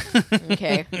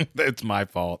 Okay. It's my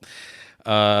fault.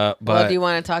 But Well, do you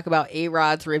want to talk about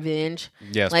A-Rod's revenge?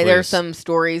 yes, Like there's please. some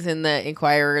stories in the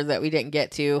Inquirer that we didn't get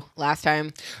to last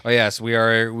time. Oh yes, we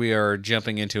are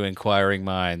jumping into inquiring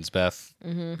minds. Beth,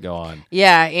 Mm-hmm. go on.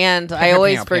 Yeah, and I Pew,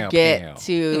 always pew, pew, forget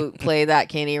pew. to play that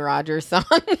Kenny Rogers song.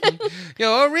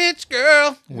 You're a rich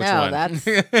girl. Which no, one? that's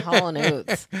Hall &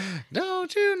 Oates.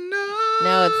 Don't you know?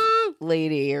 No, it's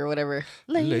Lady or whatever.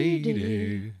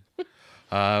 Lady.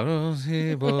 I don't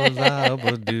see what I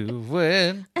would do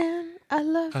when And I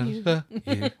love I you. love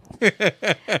you.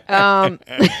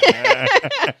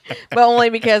 But only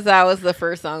because that was the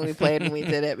first song we played when we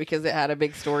did it, because it had a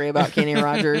big story about Kenny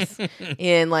Rogers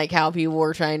and like how people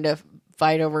were trying to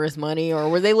fight over his money, or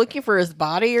were they looking for his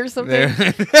body or something?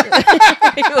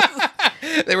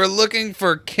 They were looking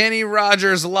for Kenny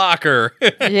Rogers' locker.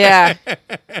 Yeah.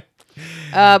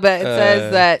 But it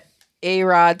says that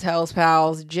A-Rod tells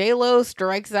pals, J-Lo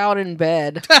strikes out in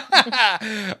bed.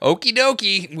 Okie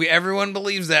dokie. Everyone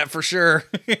believes that for sure.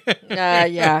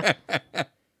 Yeah.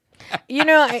 You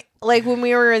know, like when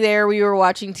we were there, we were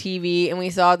watching TV and we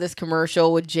saw this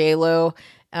commercial with J-Lo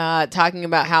talking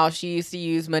about how she used to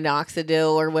use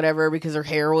minoxidil or whatever because her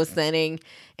hair was thinning.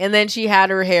 And then she had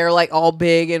her hair like all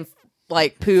big and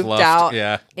like poofed Fluffed, out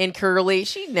yeah. and curly.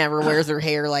 She never wears her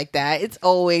hair like that. It's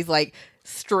always like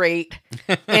straight.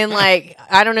 And like,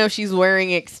 I don't know if she's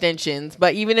wearing extensions,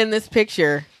 but even in this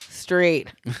picture, straight.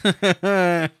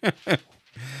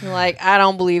 Like, I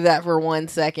don't believe that for 1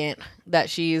 second that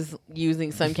she's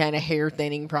using some kind of hair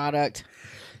thinning product.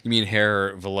 You mean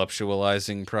hair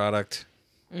voluptualizing product?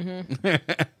 Mm-hmm.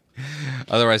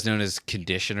 Otherwise known as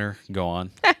conditioner. Go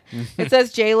on. It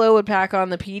says J-Lo would pack on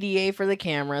the PDA for the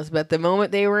cameras, but the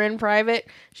moment they were in private,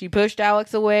 she pushed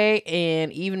Alex away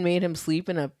and even made him sleep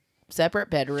in a separate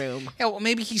bedroom. Yeah, well,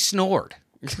 maybe he snored.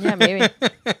 Yeah, maybe.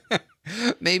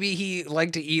 Maybe he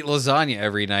liked to eat lasagna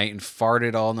every night and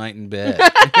farted all night in bed.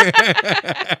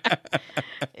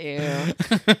 Ew.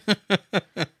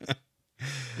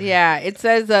 Yeah, it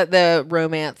says that the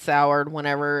romance soured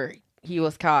whenever he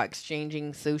was caught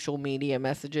exchanging social media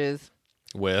messages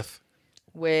with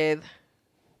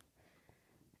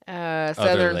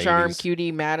Southern Charm ladies.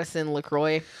 cutie Madison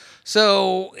LaCroix.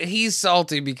 So he's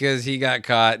salty because he got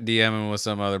caught DMing with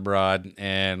some other broad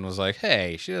and was like,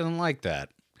 hey, she doesn't like that.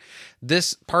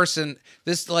 This person,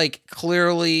 this like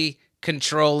clearly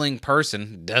controlling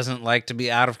person doesn't like to be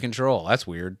out of control. That's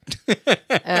weird.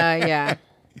 Yeah.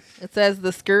 It says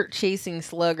the skirt chasing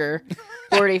slugger,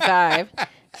 45,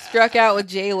 struck out with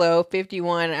J-Lo,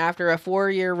 51, after a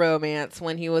 4-year romance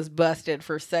when he was busted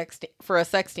for a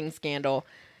sexting scandal.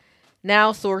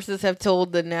 Now, sources have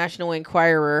told the National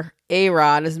Enquirer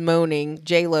A-Rod is moaning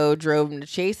J-Lo drove him to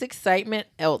chase excitement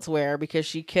elsewhere because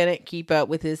she couldn't keep up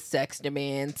with his sex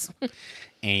demands.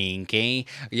 Okay.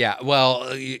 Yeah, well,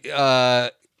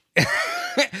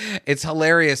 it's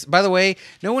hilarious. By the way,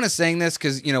 no one is saying this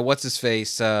because, you know, what's his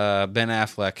face? Ben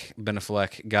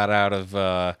Affleck got out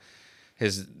of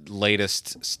his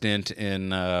latest stint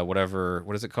in what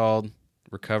is it called?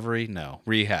 Recovery? No,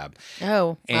 rehab.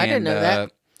 Oh, I didn't know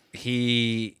that.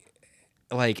 He,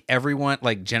 like, everyone,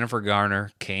 like Jennifer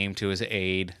Garner came to his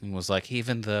aid and was like,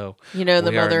 even though You know, the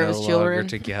we mother are of no his children. longer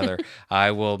together,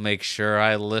 I will make sure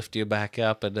I lift you back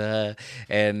up. And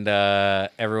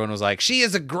everyone was like, she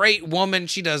is a great woman.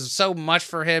 She does so much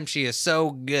for him. She is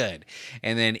so good.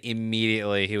 And then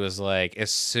immediately he was like,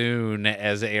 as soon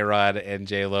as A-Rod and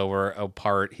J-Lo were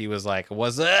apart, he was like,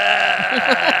 what's up?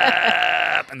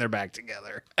 And they're back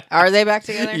together. Are they back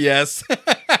together? Yes.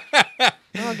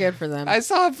 Oh, good for them. I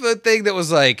saw a thing that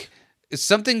was like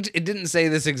something. It didn't say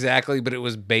this exactly, but it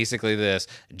was basically this: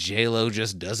 J-Lo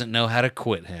just doesn't know how to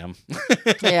quit him.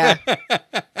 Yeah.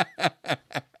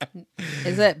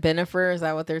 Is that Benifer? Is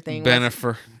that what their thing was?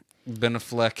 Ben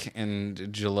Affleck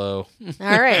and J-Lo.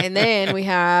 All right, and then we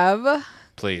have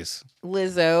Please.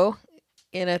 Lizzo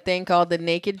in a thing called The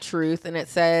Naked Truth, and it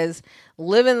says,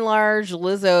 living large,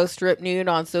 Lizzo stripped nude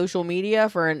on social media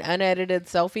for an unedited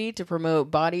selfie to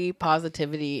promote body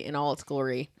positivity in all its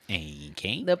glory.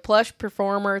 Okay. The plush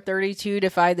performer 32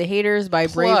 defied the haters by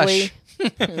Plush.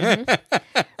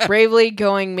 bravely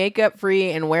going makeup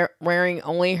free and wearing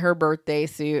only her birthday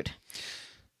suit.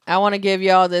 I want to give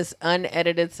y'all this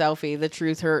unedited selfie, The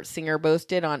Truth Hurts singer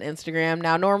boasted on Instagram.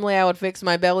 Now, normally I would fix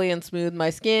my belly and smooth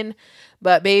my skin,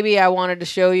 but baby, I wanted to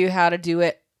show you how to do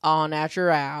it all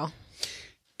natural.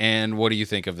 And what do you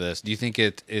think of this? Do you think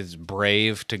it is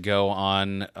brave to go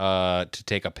on to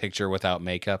take a picture without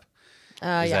makeup?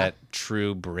 Is Yeah. that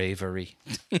true bravery?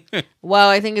 Well,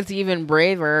 I think it's even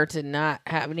braver to not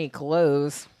have any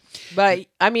clothes. But,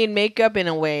 I mean, makeup in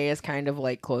a way is kind of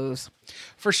like clothes.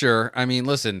 For sure. I mean,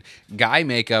 listen, guy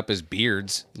makeup is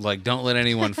beards. Like, don't let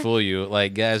anyone fool you.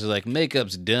 Like, guys are like,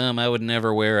 makeup's dumb. I would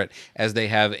never wear it, as they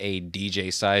have a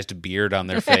DJ-sized beard on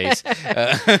their face.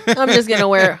 I'm just going to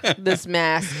wear this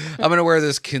mask. I'm going to wear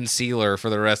this concealer for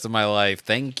the rest of my life.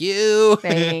 Thank you.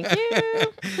 Thank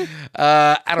you.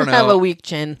 I don't know. Have a weak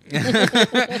chin.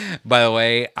 By the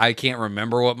way, I can't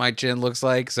remember what my chin looks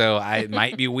like, so it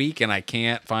might be weak, and I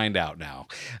can't find find out now.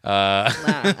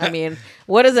 I mean,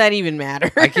 what does that even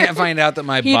matter? I can't find out that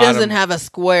my He bottom... doesn't have a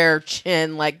square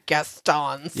chin like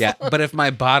Gaston's. Yeah, but if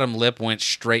my bottom lip went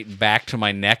straight back to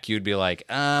my neck, you'd be like,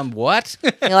 what?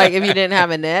 Like if you didn't have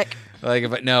a neck. Like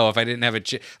if I didn't have a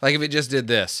chin, like if it just did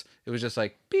this, it was just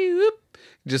like beep,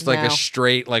 just like No. a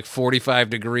straight like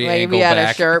 45-degree Like if angle you had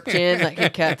back. a sharp chin that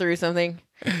could cut through something.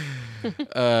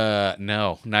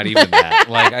 No, not even that.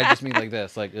 Like I just mean like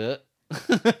this, like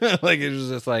like it was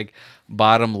just like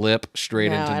bottom lip straight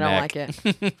No, into I don't neck.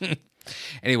 like it.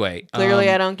 Anyway, Clearly,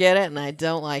 I don't get it, and I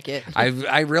don't like it.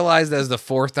 I realized as the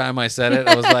fourth time I said it,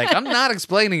 I was like, I'm not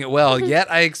explaining it well.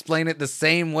 Yet I explain it the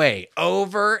same way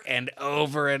over and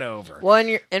over and over.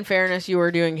 Well, in fairness, you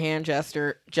were doing hand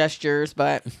gestures,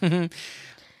 but I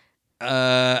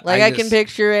can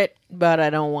picture it, but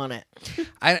I don't want it.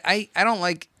 I don't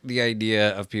like the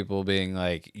idea of people being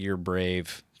like, you're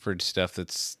brave for stuff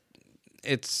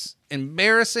it's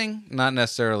embarrassing, not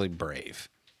necessarily brave.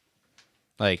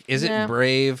 Like, is Yeah. it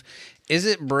brave? Is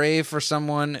it brave for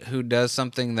someone who does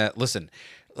something that, listen,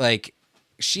 like,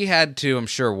 she had to, I'm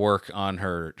sure, work on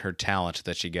her talent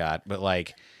that she got, but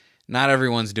like, not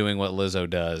everyone's doing what Lizzo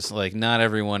does. Like, not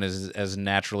everyone is as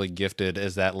naturally gifted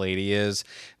as that lady is.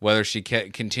 Whether she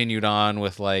continued on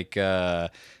with like,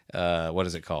 what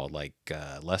is it called? Like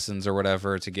lessons or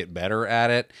whatever to get better at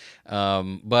it.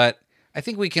 But I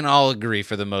think we can all agree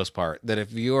for the most part that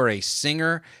if you're a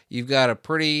singer, you've got a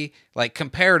pretty, like,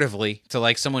 comparatively to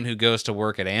like someone who goes to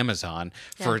work at Amazon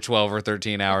for 12 or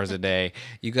 13 hours a day,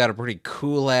 you got a pretty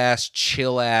cool ass,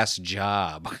 chill ass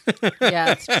job.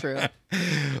 Yeah, that's true.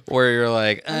 Where you're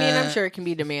like, I mean, I'm sure it can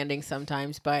be demanding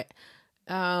sometimes, but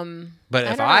But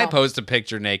if don't I know. post a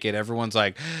picture naked, everyone's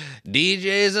like,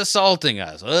 DJ's assaulting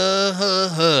us.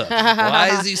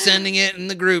 Why is he sending it in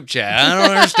the group chat? I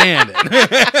don't understand it.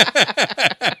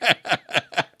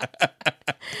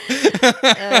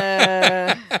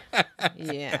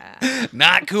 Yeah,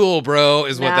 Not cool, bro,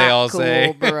 is what they Not all cool,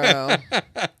 say. bro.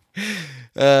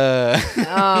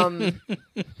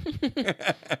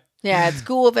 Yeah, it's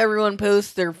cool if everyone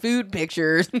posts their food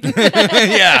pictures.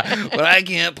 Yeah, but I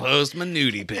can't post my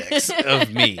nudie pics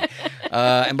of me.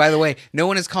 And by the way, no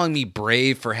one is calling me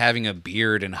brave for having a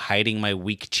beard and hiding my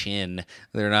weak chin.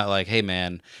 They're not like, hey,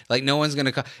 man. Like, no one's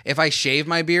going to... If I shave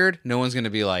my beard, no one's going to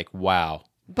be like, wow,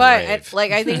 But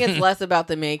brave. I think it's less about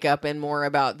the makeup and more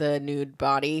about the nude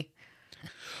body.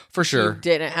 For sure. She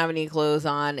didn't have any clothes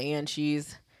on, and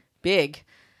she's big.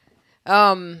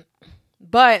 But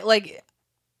like,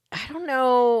 I don't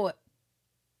know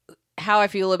how I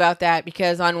feel about that,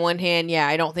 because on one hand, yeah,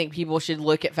 I don't think people should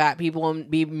look at fat people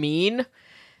and be mean.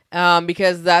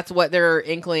 Because that's what their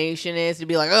inclination is, to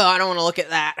be like, oh, I don't want to look at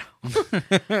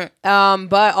that.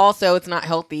 But also it's not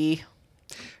healthy.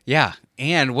 Yeah.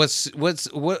 And what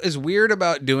is weird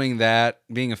about doing that,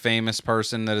 being a famous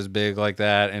person that is big like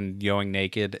that and going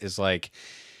naked, is like,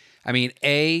 I mean,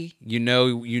 you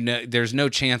know, there's no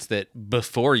chance that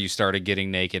before you started getting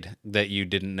naked that you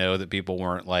didn't know that people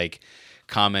weren't like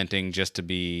commenting just to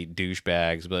be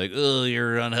douchebags, but like, oh,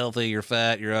 you're unhealthy, you're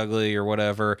fat, you're ugly, or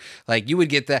whatever. Like, you would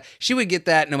get that. She would get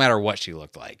that no matter what she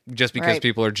looked like, just because Right.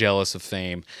 people are jealous of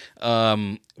fame.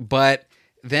 But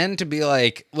then to be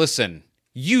like, listen,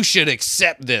 you should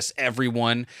accept this,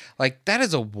 everyone. Like, that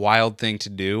is a wild thing to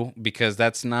do, because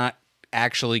that's not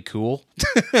actually cool.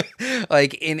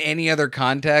 Like, in any other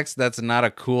context, that's not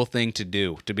a cool thing to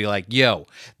do, to be like, yo,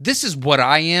 this is what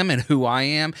I am and who I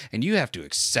am, and you have to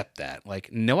accept that. Like,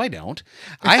 no, I don't.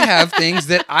 I have things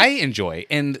that I enjoy,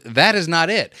 and that is not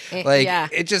it. Like, yeah.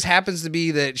 it just happens to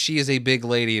be that she is a big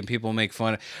lady and people make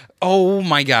fun. Oh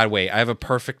my God, wait, I have a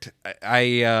perfect,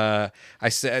 I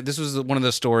said, this was one of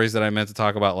the stories that I meant to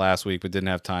talk about last week, but didn't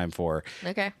have time for.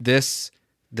 Okay. This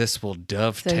will So you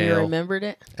dovetail, remembered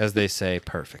it? as they say,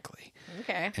 perfectly.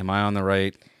 Okay. Am I on the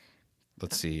right?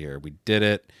 Let's see here. We did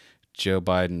it. Joe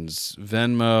Biden's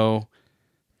Venmo.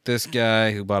 This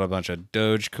guy who bought a bunch of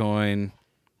Dogecoin.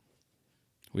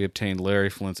 We obtained Larry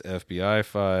Flint's FBI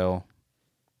file.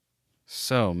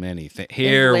 So many things.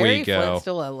 Here Is Larry we go. Flint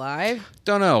still alive?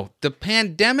 Don't know. The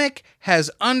pandemic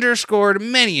has underscored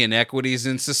many inequities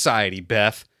in society,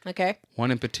 Beth. Okay.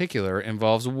 One in particular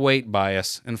involves weight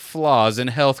bias and flaws in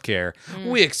healthcare.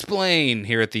 We explain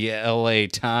here at the LA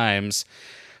Times.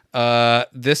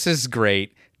 This is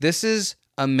great. This is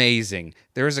amazing.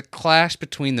 There is a clash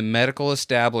between the medical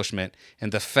establishment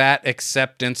and the fat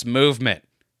acceptance movement.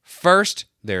 First,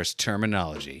 there's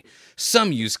terminology.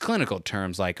 Some use clinical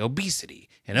terms like obesity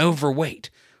and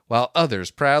overweight, while others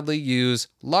proudly use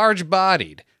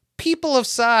large-bodied, people of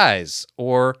size,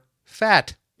 or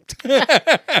fat.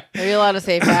 Are you allowed to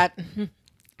say fat?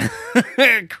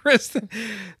 Kristen,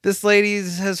 this lady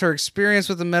says her experience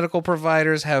with the medical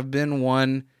providers has been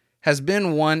one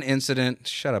incident.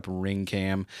 Shut up, ring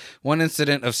cam. One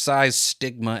incident of size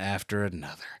stigma after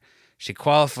another. She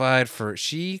qualified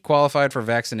for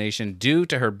vaccination due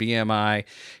to her BMI.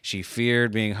 She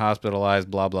feared being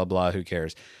hospitalized. Blah blah blah. Who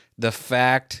cares? The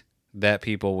fact that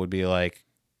people would be like,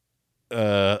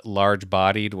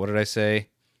 large-bodied. What did I say?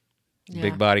 Yeah.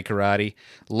 Big body karate.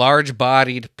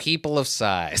 Large-bodied people of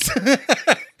size.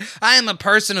 I am a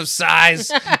person of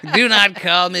size. Do not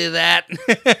call me that.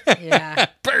 Yeah.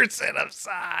 Person of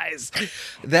size.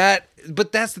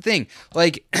 But that's the thing.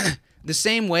 Like, the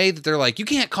same way that they're like, you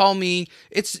can't call me.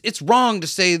 It's wrong to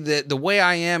say that the way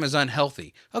I am is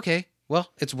unhealthy. Okay,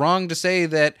 well, it's wrong to say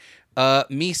that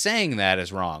me saying that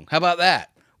is wrong. How about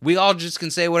that? We all just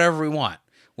can say whatever we want.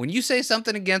 When you say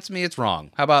something against me, it's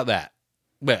wrong. How about that?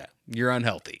 Well, you're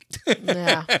unhealthy.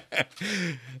 Yeah.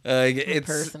 It's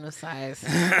Person of size.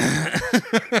 That's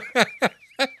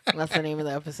the name of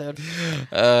the episode.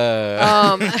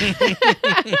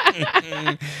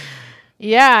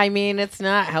 Yeah, I mean, it's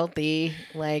not healthy.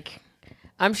 Like,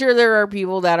 I'm sure there are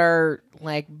people that are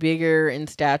like bigger in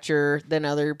stature than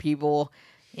other people,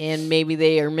 and maybe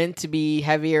they are meant to be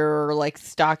heavier or like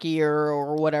stockier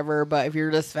or whatever. But if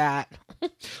you're just fat,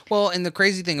 well, and the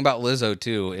crazy thing about Lizzo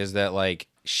too is that like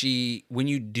when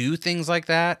you do things like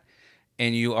that,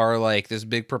 and you are like this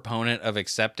big proponent of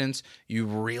acceptance, you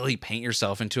really paint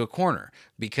yourself into a corner,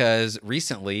 because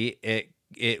recently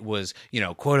it was,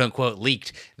 quote unquote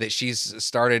leaked that she's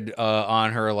started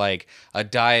on her like a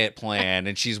diet plan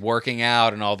and she's working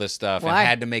out and all this stuff. Why? And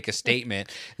had to make a statement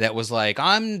that was like,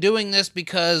 I'm doing this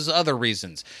because other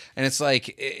reasons. And it's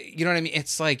like, you know what I mean?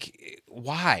 It's like,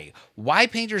 why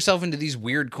paint yourself into these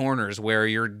weird corners where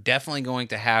you're definitely going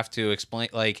to have to explain,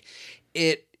 like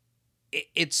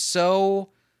it's so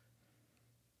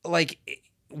like,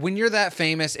 when you're that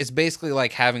famous, it's basically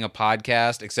like having a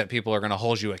podcast, except people are going to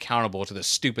hold you accountable to the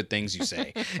stupid things you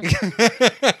say.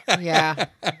 yeah,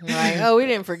 like, oh, we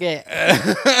didn't forget.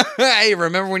 Hey,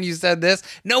 remember when you said this?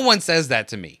 No one says that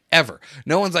to me, ever.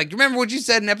 No one's like, remember what you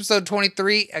said in episode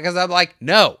 23? Because I'm like,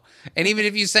 no. And even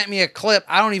if you sent me a clip,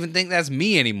 I don't even think that's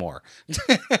me anymore.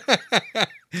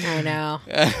 I know.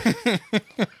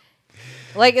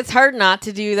 Like, it's hard not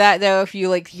to do that, though, if you,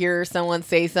 like, hear someone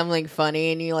say something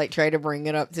funny and you, like, try to bring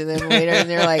it up to them later and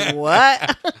they're like,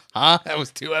 what? Huh? That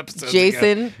was 2 episodes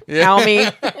Jason, ago. Yeah. tell me.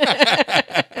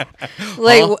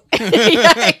 Like,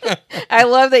 I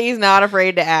love that he's not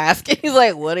afraid to ask. He's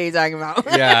like, what are you talking about?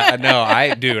 Yeah, no,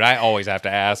 I always have to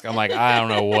ask. I'm like, I don't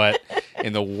know what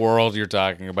in the world you're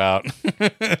talking about.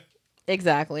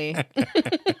 Exactly.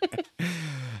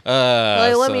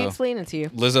 Let me explain it to you.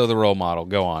 Lizzo, the role model.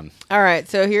 Go on. All right,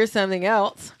 so here's something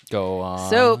else. Go on.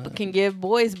 Soap can give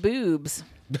boys boobs.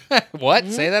 What?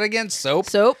 Say that again. Soap?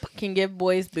 Soap can give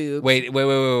boys boobs.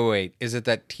 Wait. Is it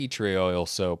that tea tree oil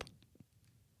soap?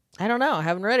 I don't know. I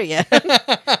haven't read it yet.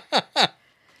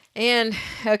 And,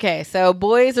 okay, so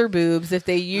boys are boobs if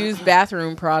they use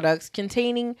bathroom products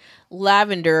containing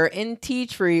lavender and tea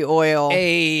tree oil.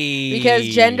 Hey. Because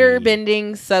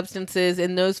gender-bending substances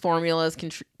in those formulas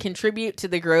contribute to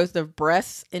the growth of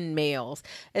breasts in males,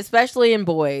 especially in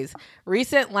boys.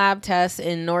 Recent lab tests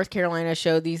in North Carolina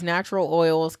show these natural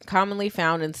oils, commonly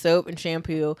found in soap and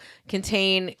shampoo,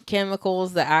 contain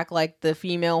chemicals that act like the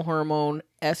female hormone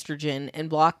estrogen and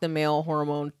block the male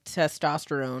hormone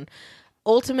testosterone,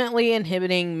 ultimately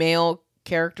inhibiting male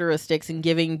characteristics and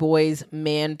giving boys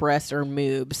man breasts or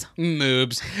moobs.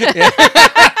 Moobs.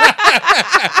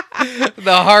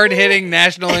 The hard-hitting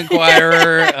National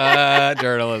Enquirer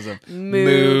journalism.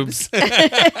 Moobs.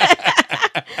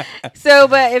 So,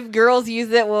 but if girls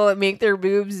use it, will it make their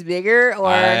boobs bigger? Or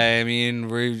I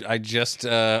mean, I just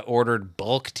ordered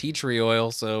bulk tea tree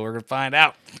oil, so we're gonna find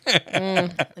out.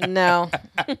 No.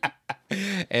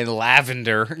 And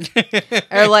lavender.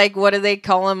 Or like, what do they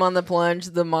call them on the plunge?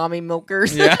 The mommy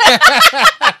milkers. Yeah.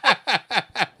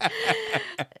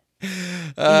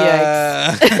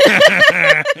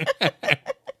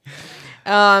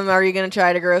 Are you gonna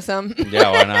try to grow some?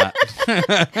 Yeah, why not?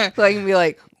 So I can be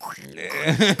like,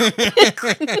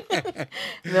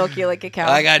 milk you like a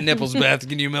cow. I got nipples, Beth.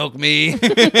 Can you milk me?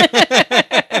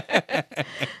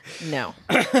 No.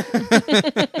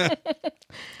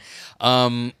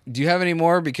 Do you have any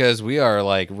more? Because we are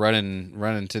like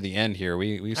running to the end here.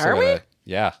 We Are we?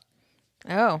 Yeah.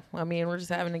 Oh, I mean, we're just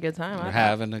having a good time. We're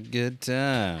having a good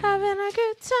time. Having a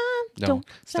good time. Don't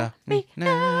stop me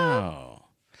now.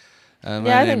 My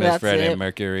Yeah, I think name is that's Freddie it.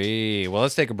 Mercury. Well,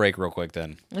 let's take a break real quick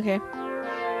then. Okay.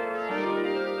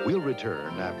 We'll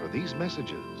return after these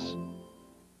messages.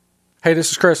 Hey,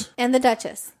 this is Chris. And the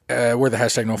Duchess. We're the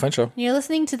Hashtag No Offense Show. And you're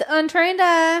listening to The Untrained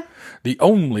Eye, The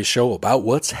only show about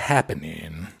what's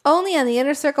happening. only on the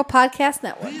Inner Circle Podcast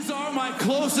Network. These are my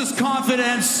closest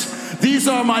confidants. These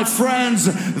are my friends.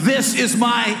 This is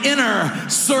my inner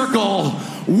circle.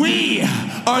 We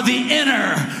are the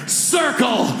inner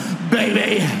circle,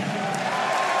 baby.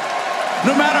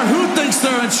 No matter who thinks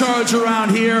they're in charge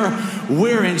around here,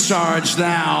 we're in charge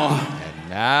now.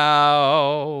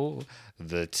 Now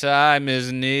the time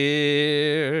is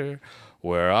near.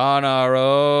 We're on our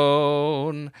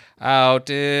own, out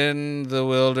in the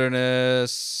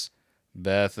wilderness.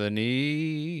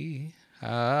 Bethany,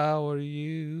 how are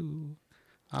you?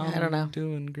 I don't know.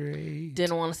 Doing great.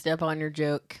 Didn't want to step on your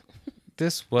joke.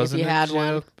 This wasn't you a had one.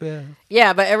 joke, Beth.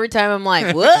 Yeah, but every time I'm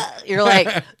like, what? You're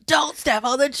like, don't step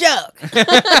on the joke.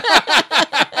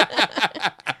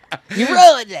 You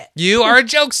ruined it. You are a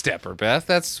joke stepper, Beth.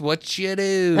 That's what you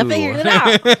do. I figured it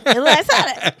out. And I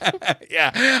said it.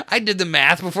 Yeah, I did the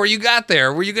math before you got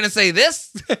there. Were you going to say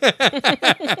this?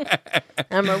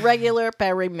 I'm a regular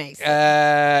Perry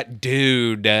Mason.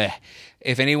 Dude,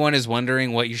 if anyone is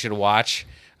wondering what you should watch,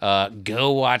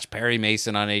 go watch Perry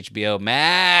Mason on HBO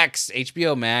Max.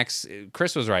 HBO Max.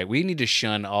 Chris was right. We need to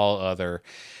shun all other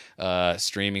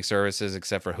streaming services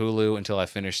except for Hulu until I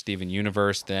finish Steven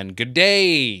Universe. Then good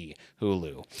day,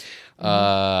 Hulu.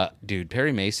 Dude,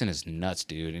 Perry Mason is nuts,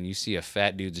 dude. And you see a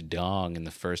fat dude's dong in the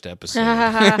first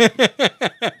episode.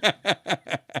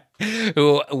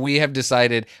 Who we have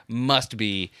decided must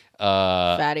be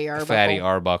Fatty Arbuckle. Fatty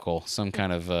Arbuckle. Some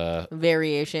kind of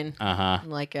Variation. uh-huh.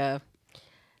 Like a,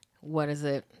 what is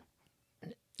it?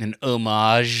 An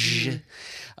homage.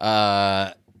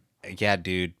 Yeah,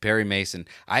 dude, Perry Mason.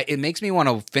 It makes me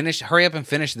want to hurry up and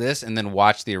finish this and then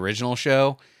watch the original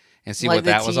show and see Like what the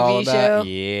that was all TV about. show?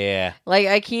 Yeah. Like,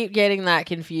 I keep getting that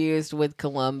confused with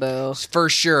Columbo. For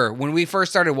sure. When we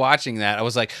first started watching that, I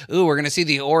was like, ooh, we're going to see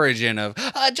the origin of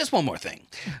just one more thing.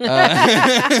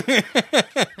 I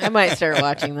might start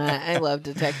watching that. I love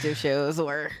detective shows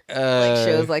where, like,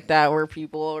 shows like that where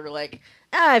people are like,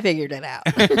 I figured it out.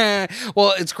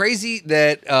 Well, it's crazy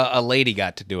that a lady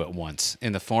got to do it once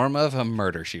in the form of a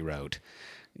Murder, She Wrote.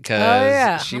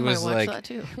 Because she I might was watch like, that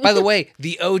too. by the way,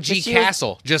 the OG she was-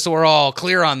 Castle, just so we're all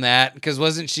clear on that, because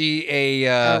wasn't she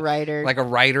a writer. Like a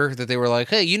writer that they were like,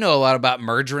 hey, you know a lot about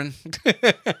murdering.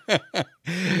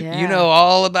 Yeah. You know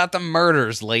all about the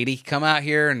murders, lady. Come out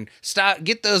here and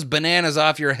get those bananas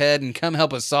off your head and come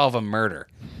help us solve a murder.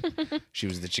 She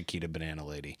was the Chiquita Banana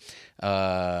Lady.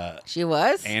 She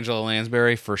was? Angela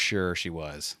Lansbury, for sure she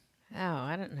was. Oh,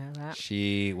 I didn't know that.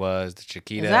 She was the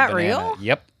Chiquita Is that Banana. real?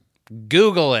 Yep.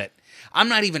 Google it. I'm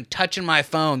not even touching my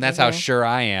phone. That's how sure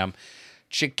I am.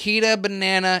 Chiquita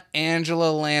Banana,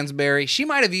 Angela Lansbury. She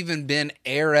might have even been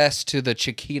heiress to the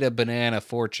Chiquita Banana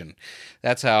fortune.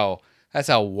 That's how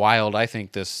wild I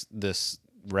think this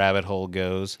rabbit hole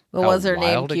goes. What How was her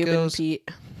name? wild it Cuban goes. Pete.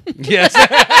 Yes.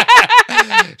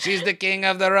 She's the king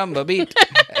of the rumba beat.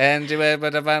 And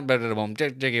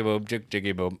jiggy boom,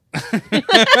 jiggy boom.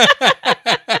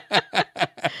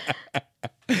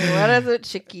 What is it?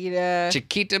 Chiquita.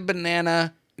 Chiquita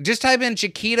Banana. Just type in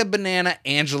Chiquita Banana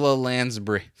Angela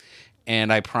Lansbury.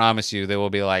 And I promise you, they will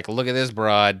be like, look at this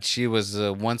broad. She was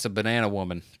once a banana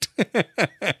woman.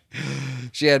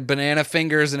 She had banana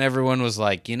fingers, and everyone was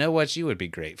like, you know what you would be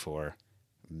great for?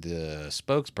 The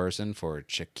spokesperson for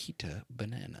Chiquita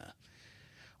Banana.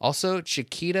 Also,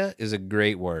 Chiquita is a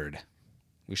great word.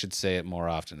 We should say it more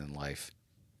often in life.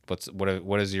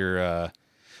 What is your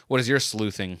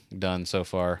sleuthing done so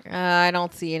far? I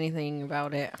don't see anything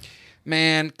about it.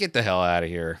 Man, get the hell out of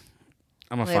here.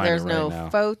 I'm gonna Like, find there's it right no now.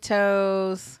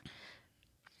 photos.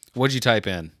 What'd you type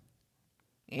in?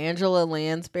 Angela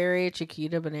Lansbury,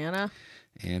 Chiquita Banana.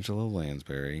 Angela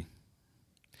Lansbury.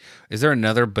 Is there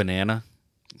another banana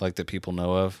like that people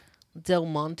know of? Del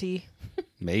Monte.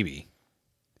 Maybe.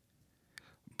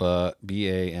 But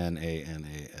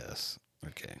Bananas.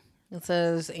 Okay. It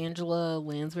says Angela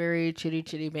Lansbury, Chitty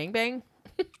Chitty Bang Bang.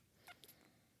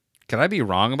 Could I be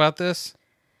wrong about this?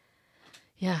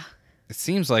 Yeah. It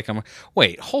seems like I'm.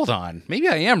 Wait, hold on. Maybe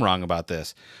I am wrong about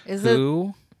this. Is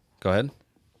Who? Go ahead.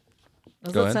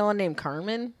 Is Go it ahead. someone named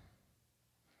Carmen?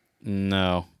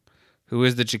 No. Who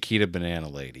is the Chiquita Banana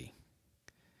Lady?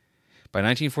 By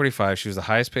 1945, she was the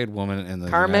highest paid woman in the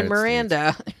Carmen United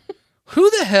Miranda. States. Who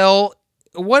the hell?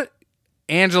 What?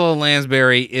 Angela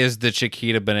Lansbury is the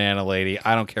Chiquita Banana Lady.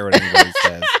 I don't care what anybody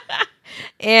says.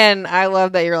 And I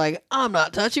love that you're like, I'm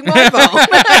not touching my phone.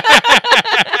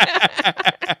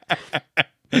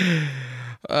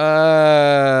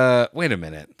 Wait a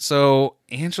minute. So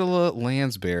Angela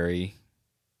Lansbury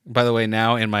By the way,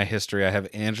 now in my history, I have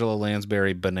Angela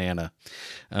Lansbury banana.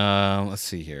 Let's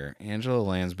see here. Angela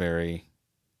Lansbury,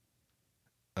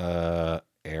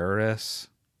 heiress.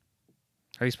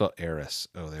 How do you spell heiress?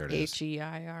 Oh, there it is.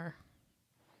 H-E-I-R.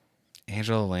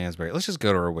 Angela Lansbury. Let's just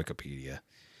go to her Wikipedia.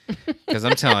 Because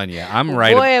I'm telling you, I'm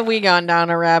right. Boy, have we gone down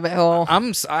a rabbit hole.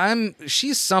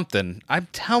 She's something. I'm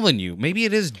telling you. Maybe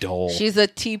it is Dole. She's a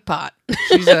teapot.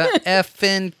 She's a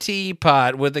effing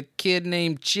teapot with a kid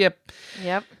named Chip.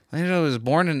 Yep. Angela was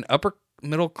born in an upper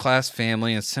middle class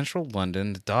family in central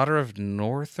London, the daughter of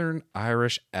Northern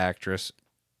Irish actress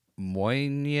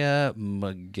Moynia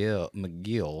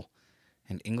McGill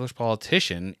and English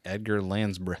politician Edgar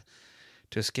Lansbury.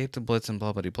 To escape the Blitz and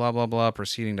blah, blah, blah, blah, blah.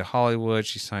 Proceeding to Hollywood,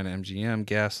 she signed MGM,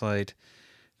 Gaslight,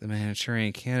 the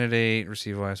Manchurian Candidate,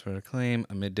 received widespread acclaim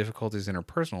amid difficulties in her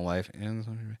personal life,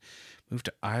 and moved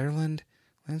to Ireland.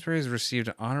 Lansbury has received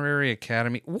an honorary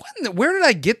Academy. Where did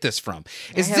I get this from?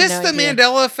 Is have this no the idea.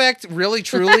 Mandela effect, really,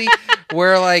 truly?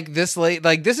 Where like this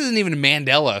isn't even a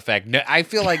Mandela effect. No, I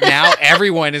feel like now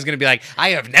everyone is going to be like, I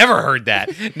have never heard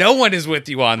that. No one is with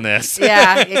you on this.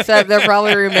 Yeah, except they'll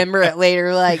probably remember it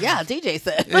later. Like, yeah, DJ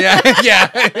said.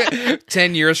 Yeah.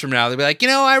 10 years from now, they'll be like,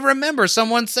 I remember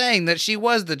someone saying that she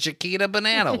was the Chiquita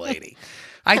Banana Lady.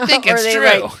 I think Or it's they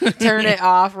true. like turn it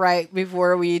off right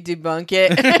before we debunk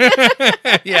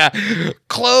it. Yeah.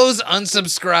 Close,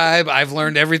 unsubscribe. I've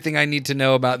learned everything I need to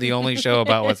know about the only show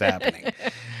about what's happening.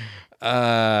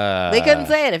 They couldn't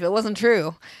say it if it wasn't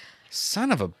true.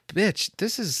 Son of a bitch.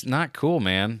 This is not cool,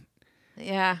 man.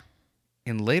 Yeah.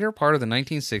 In later part of the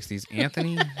 1960s,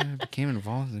 Anthony became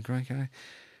involved in the growing community.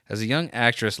 As a young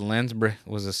actress, Lansbury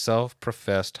was a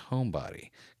self-professed homebody,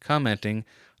 commenting,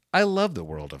 I love the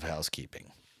world of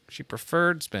housekeeping. She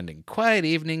preferred spending quiet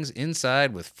evenings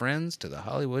inside with friends to the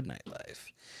Hollywood nightlife.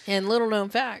 And little known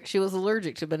fact, she was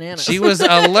allergic to bananas. She was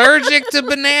allergic to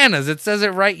bananas. It says it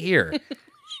right here.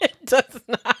 It does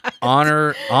not.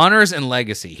 Honors and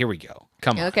legacy. Here we go.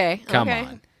 Come on. Okay. Come okay.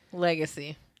 on.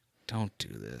 Legacy. Don't do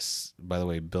this. By the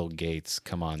way, Bill Gates,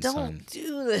 come on, Don't son.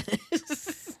 do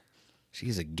this.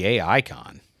 She's a gay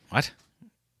icon. What?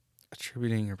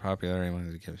 Attributing her popularity.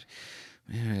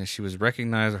 She was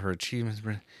recognized for her achievements.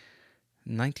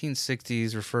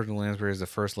 1960s referred to Lansbury as the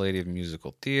first lady of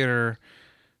musical theater.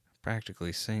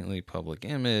 Practically saintly public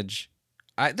image.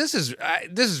 This is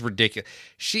ridiculous.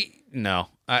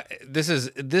 This is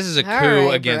a coup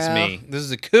right, against bro. me. This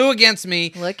is a coup against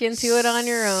me. Look into it on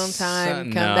your own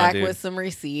time. Come No, back dude. with some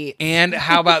receipts. And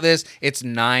how about this? It's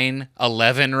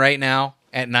 9:11 right now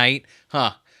at night.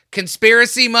 Huh.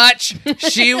 Conspiracy much?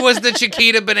 She was the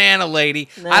Chiquita Banana Lady.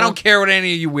 No. I don't care what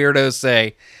any of you weirdos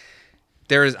say.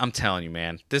 I'm telling you,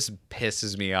 man, this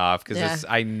pisses me off because Yeah.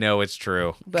 I know it's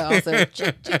true. But also,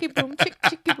 chicky boom,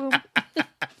 chicky boom.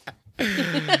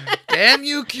 Damn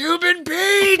you, Cuban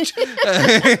Pete!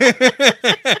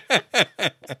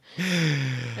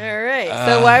 All right.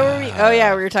 So why were we? Oh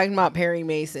yeah, we were talking about Perry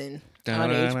Mason on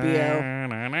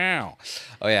HBO.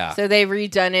 Oh yeah, So they've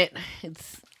redone it.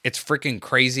 it's freaking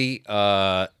crazy.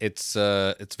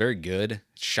 It's very good,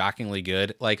 shockingly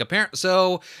good. Like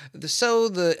so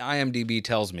the IMDb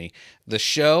tells me the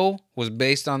show was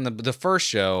based on the first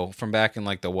show from back in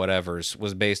like the whatevers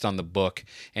was based on the book,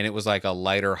 and it was like a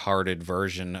lighter hearted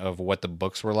version of what the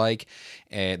books were like.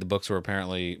 And the books were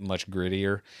apparently much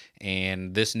grittier,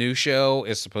 and this new show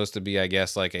is supposed to be, I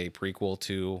guess, like a prequel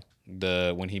to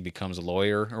when he becomes a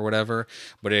lawyer or whatever,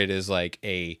 but it is like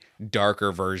a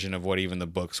darker version of what even the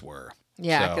books were.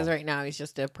 Yeah, So- because right now he's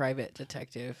just a private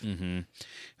detective.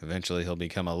 Eventually he'll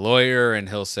become a lawyer and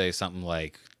he'll say something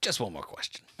like, just one more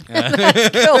question.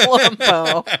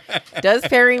 Columbo. Does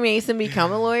Perry Mason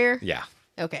become a lawyer? Yeah.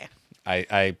 Okay.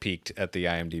 I peeked at the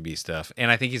IMDb stuff, and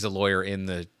I think he's a lawyer in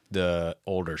the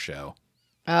older show.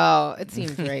 Oh, it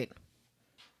seems right.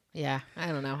 Yeah, I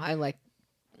don't know. I like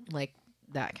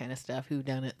that kind of stuff. Who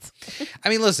done it? I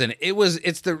mean, listen,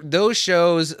 it's those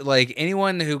shows, like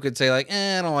anyone who could say like,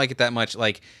 I don't like it that much.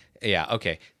 Like, yeah,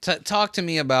 okay. Talk to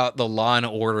me about the Law and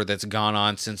Order that's gone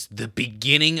on since the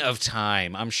beginning of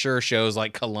time. I'm sure shows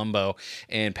like Columbo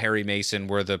and Perry Mason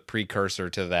were the precursor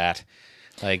to that.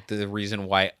 Like the reason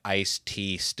why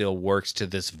Ice-T still works to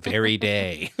this very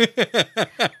day.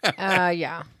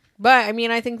 Yeah. But I mean,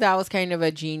 I think that was kind of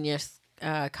a genius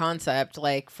concept.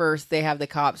 Like, first they have the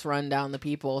cops run down the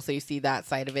people, so you see that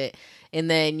side of it,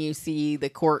 and then you see the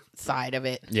court side of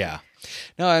it. Yeah.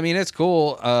 No, I mean, it's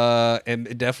cool. And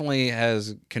it definitely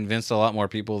has convinced a lot more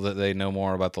people that they know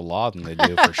more about the law than they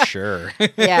do, for sure.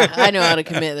 Yeah, I know how to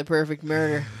commit the perfect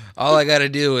murder. All I got to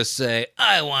do is say,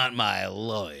 I want my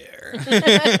lawyer.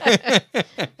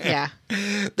 Yeah.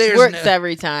 There's Works no-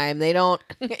 every time. They don't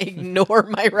ignore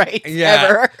my rights Yeah,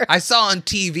 ever. I saw on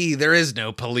TV there is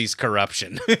no police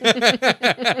corruption.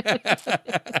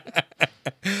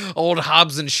 Old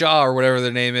Hobbs and Shaw or whatever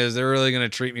their name is, they're really going to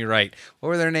treat me right. What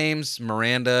were their names?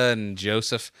 Miranda and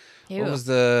Joseph. Ew. What was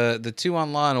the two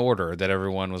on Law and Order that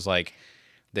everyone was like,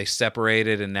 they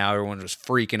separated and now everyone was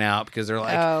freaking out because they're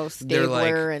like, Oh, they're like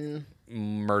Stabler and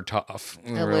Murtaugh.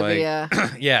 And they were Olivia.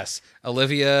 like, yes,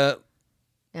 Olivia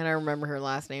And I remember her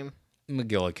last name.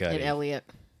 McGillicuddy. And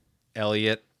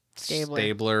Elliot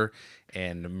Stabler.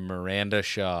 and Miranda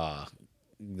Shaw,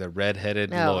 the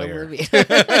redheaded No, lawyer.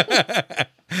 Olivia.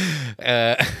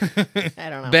 Uh, I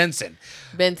don't know. Benson.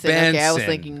 Benson. Okay, I was Benson.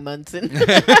 thinking Munson.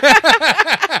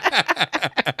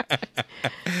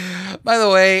 By the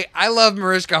way, I love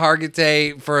Mariska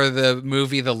Hargitay for the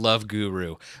movie The Love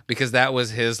Guru because that was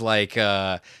his like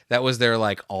that was their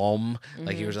like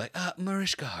like he was like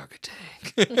Mariska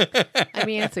Hargitay. I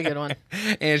mean, it's a good one.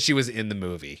 And she was in the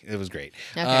movie. It was great.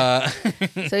 Okay.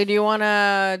 So do you want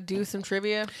to do some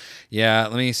trivia? Yeah,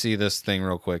 let me see this thing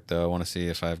real quick though. I want to see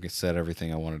if I've said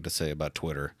everything I wanted to say about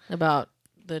Twitter. About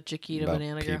the Chiquita About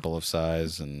Banana Girl? people of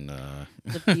size and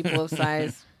The people of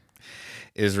size.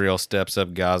 Israel steps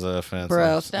up Gaza offense.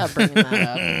 Bro, stop bringing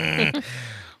that up.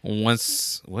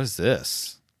 Once, what is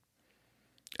this?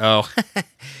 Oh,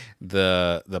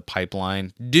 the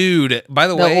pipeline, dude. By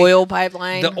the way, The oil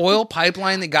pipeline. the oil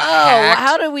pipeline that got Oh, hacked.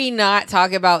 how do we not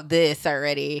talk about this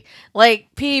already? Like,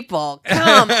 people,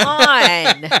 come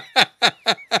on.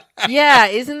 Yeah,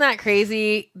 isn't that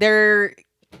crazy? Their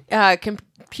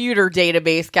computer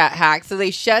database got hacked, so they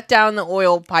shut down the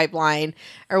oil pipeline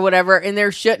or whatever, and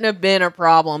there shouldn't have been a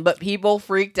problem, but people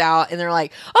freaked out, and they're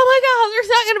like, oh my God, there's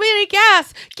not going to be any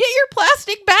gas. Get your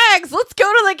plastic bags. Let's go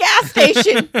to the gas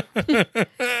station.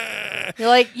 You're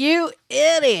like, you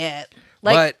idiot.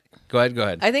 Like, but go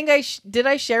ahead. I think did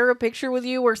I share a picture with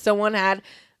you where someone had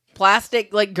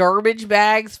plastic like garbage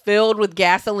bags filled with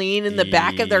gasoline in the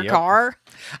back of their Yep. car?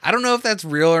 I don't know if that's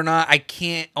real or not. I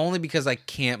can't, only because I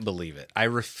can't believe it. I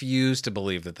refuse to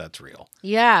believe that that's real.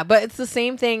 Yeah, but it's the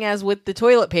same thing as with the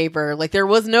toilet paper. Like there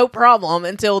was no problem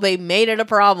until they made it a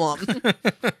problem.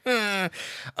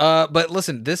 But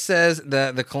listen, this says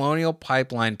that the Colonial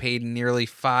Pipeline paid nearly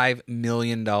 $5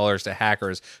 million to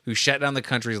hackers who shut down the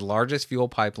country's largest fuel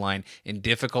pipeline in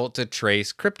difficult to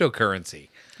trace cryptocurrency.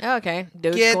 Okay,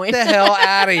 Get Dogecoin. the hell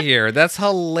out of here. That's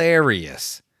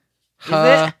hilarious. Is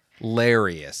it?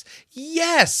 Hilarious.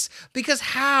 Yes, because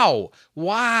how?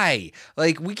 Why?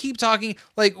 Like we keep talking,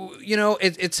 like you know,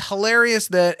 it's hilarious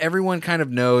that everyone kind of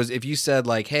knows. If you said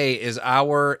like, "Hey, is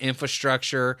our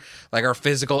infrastructure, like our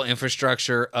physical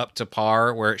infrastructure, up to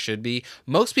par where it should be?"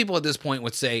 Most people at this point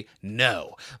would say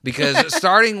no, because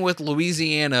starting with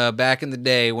Louisiana back in the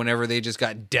day, whenever they just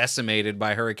got decimated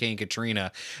by Hurricane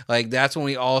Katrina, like that's when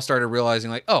we all started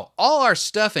realizing, like, oh, all our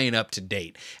stuff ain't up to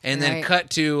date. And then Right. cut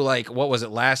to like, what was it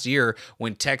last year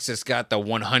when Texas got the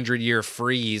 100-year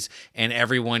freeze and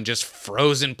everyone just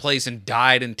froze in place and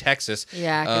died in Texas.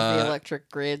 Yeah, because the electric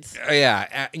grids.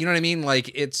 Yeah, you know what I mean? Like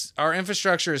it's our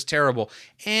infrastructure is terrible.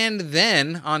 And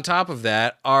then on top of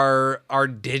that, our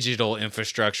digital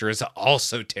infrastructure is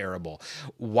also terrible.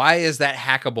 Why is that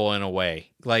hackable in a way?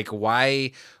 Like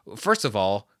why, first of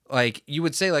all, like you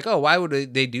would say like, oh, why would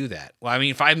they do that? Well, I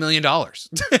mean, $5 million.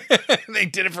 They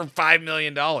did it for $5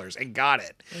 million and got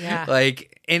it. Yeah.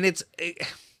 Like, and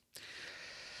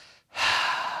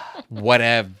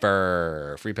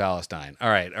whatever. Free Palestine. All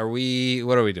right. What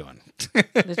are we doing?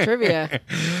 The trivia.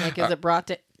 Like, is it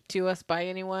brought to us by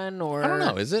anyone or? I don't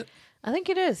know. Is it? I think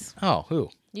it is. Oh, who?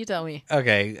 You tell me.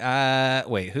 Okay.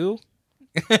 Wait, who?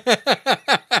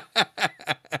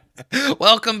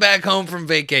 Welcome back home from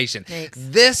vacation. Thanks.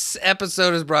 This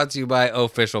episode is brought to you by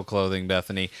Official Clothing,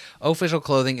 Bethany. Official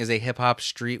Clothing is a hip-hop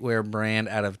streetwear brand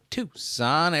out of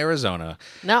Tucson, Arizona.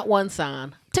 Not one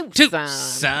sign.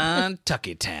 Tucson,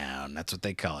 Tucky Town. That's what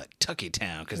they call it. Tucky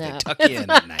Town, because they No, tuck you in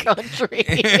at night. Country.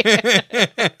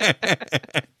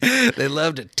 They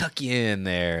love to tuck you in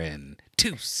there in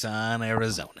Tucson,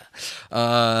 Arizona.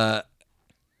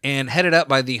 And headed up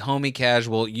by the Homie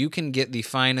Casual, you can get the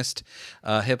finest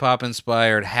hip-hop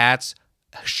inspired hats,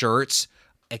 shirts,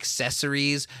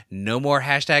 accessories. No more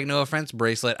hashtag no offense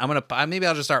bracelet. Maybe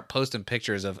I'll just start posting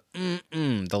pictures of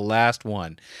the last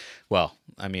one. Well,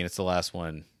 I mean, it's the last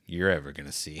one you're ever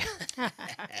gonna see.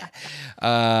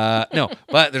 No,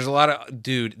 but there's a lot of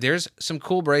there's some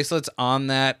cool bracelets on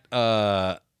that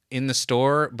in the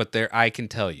store, but I can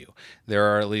tell you there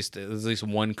are at least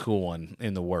one cool one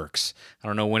in the works. I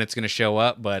don't know when it's going to show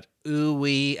up, but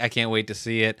ooh-wee, I can't wait to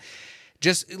see it.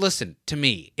 Just listen to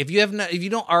me. If you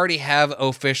don't already have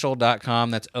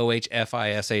official.com, that's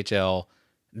OHFISHL.com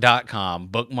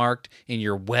bookmarked in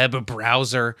your web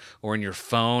browser or in your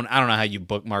phone. I don't know how you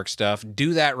bookmark stuff.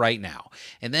 Do that right now.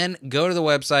 And then go to the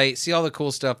website, see all the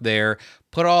cool stuff there,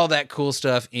 put all that cool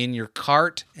stuff in your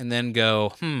cart, and then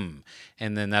go, And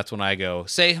then that's when I go,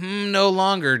 say, no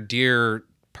longer, dear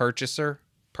purchaser.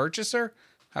 Purchaser?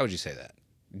 How would you say that?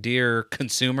 Dear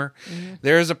consumer,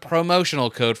 There's a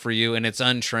promotional code for you, and it's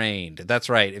Untrained. That's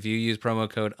right. If you use promo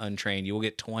code Untrained, you will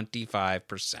get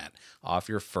 25% off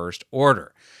your first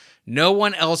order. No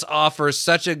one else offers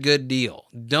such a good deal.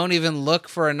 Don't even look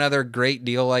for another great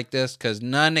deal like this, because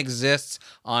none exists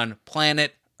on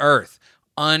planet Earth.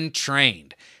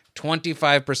 Untrained.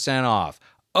 25% off.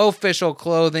 Official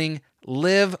clothing.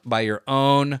 Live by your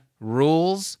own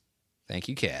rules. Thank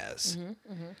you, Kaz.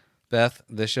 Beth,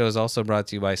 this show is also brought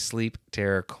to you by Sleep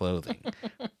Terror Clothing.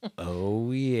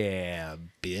 Oh, yeah,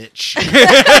 bitch.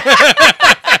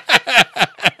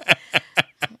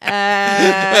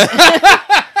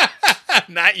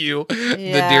 Not you,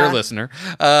 the dear listener.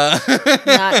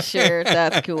 Not sure if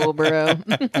that's cool, bro.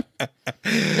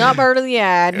 Not part of the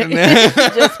ad.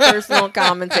 Just personal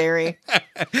commentary.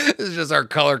 This is just our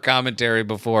color commentary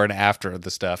before and after the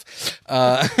stuff.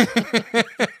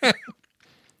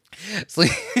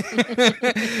 Sleep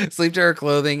Terror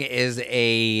Clothing is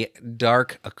a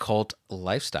dark occult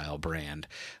lifestyle brand.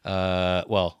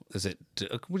 Well, is it?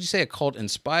 Would you say occult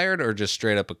inspired or just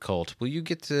straight up occult? Will you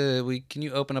get to? Can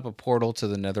you open up a portal to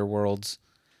the netherworlds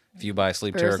if you buy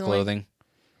Sleep Terror Personally? Clothing?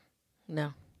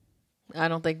 No. I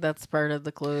don't think that's part of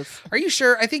the clothes. Are you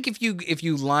sure? I think if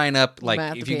you line up might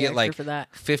have if to you pay get extra like for that.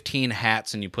 15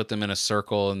 hats and you put them in a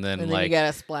circle and then And then you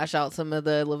gotta splash out some of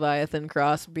the Leviathan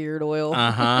Cross beard oil.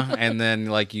 and then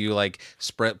you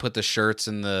put the shirts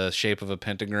in the shape of a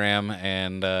pentagram,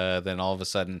 and then all of a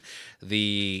sudden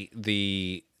the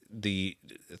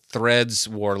Threads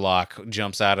warlock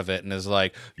jumps out of it and is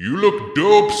like, "You look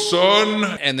dope, son,"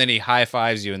 and then he high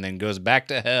fives you and then goes back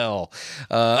to hell.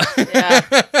 Yeah.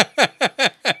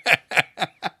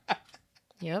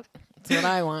 Yep. That's what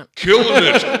I want. Killing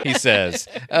it, he says.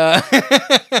 Yeah,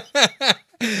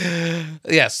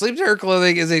 Sleep Terror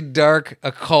Clothing is a dark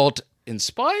occult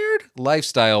inspired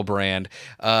lifestyle brand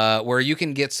where you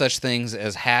can get such things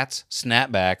as hats,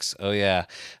 snapbacks. Oh yeah,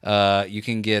 you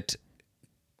can get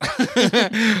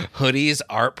hoodies,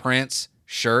 art prints,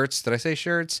 shirts. Did I say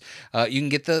shirts? You can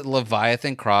get the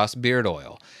Leviathan Cross beard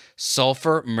oil.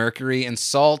 Sulfur, mercury, and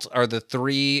salt are the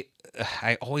three.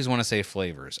 I always want to say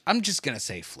flavors. I'm just going to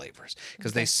say flavors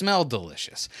because they smell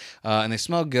delicious. And they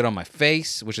smell good on my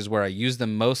face, which is where I use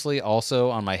them mostly. Also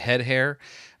on my head hair.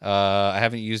 I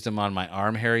haven't used them on my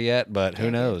arm hair yet, but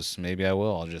who knows? Maybe I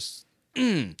will. I'll just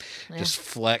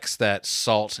flex that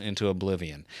salt into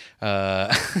oblivion. No,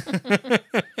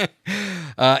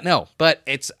 but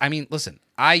listen,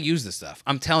 I use this stuff.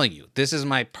 I'm telling you, this is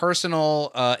my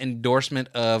personal endorsement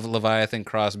of Leviathan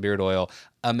Cross beard oil.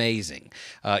 Amazing.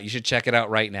 You should check it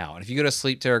out right now. And if you go to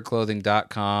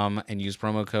sleepterrorclothing.com and use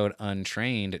promo code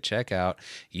Untrained at checkout,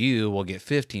 you will get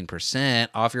 15%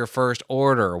 off your first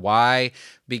order. Why?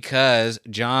 Because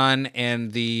John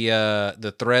and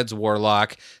the Threads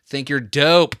Warlock think you're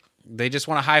dope. They just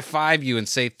want to high five you and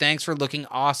say thanks for looking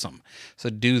awesome.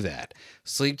 So do that.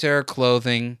 Sleep Terror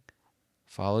Clothing.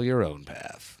 Follow your own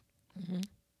path.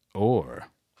 Or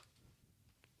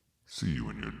see you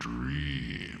in your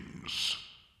dreams,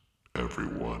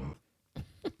 everyone.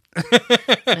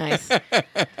 Nice.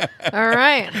 All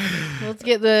right. Let's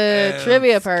get the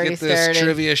trivia party get this started.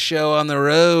 trivia show on the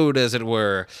road, as it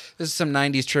were. This is some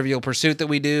 90s Trivial Pursuit that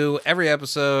we do every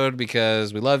episode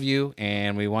because we love you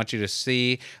and we want you to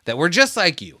see that we're just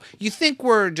like you. You think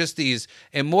we're just these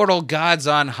immortal gods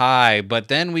on high, but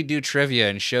then we do trivia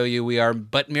and show you we are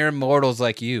but mere mortals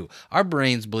like you. Our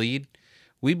brains bleed.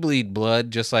 We bleed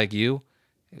blood just like you.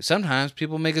 Sometimes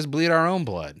people make us bleed our own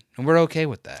blood, and we're okay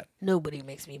with that. Nobody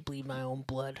makes me bleed my own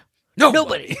blood.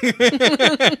 Nobody.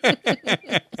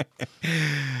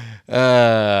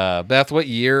 Beth, what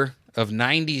year of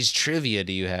 90s trivia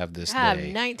do you have this I have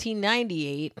day?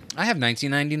 1998. I have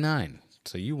 1999,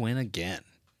 so you win again.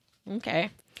 Okay.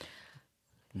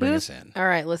 Bring us in. All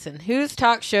right, listen. Whose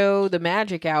talk show, The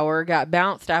Magic Hour, got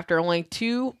bounced after only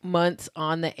 2 months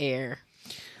on the air?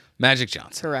 Magic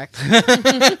Johnson. Correct.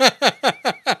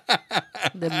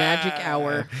 The Magic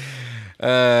Hour.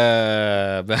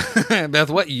 Beth,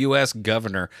 what U.S.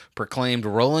 governor proclaimed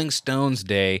Rolling Stones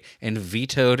Day and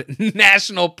vetoed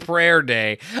National Prayer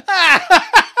Day?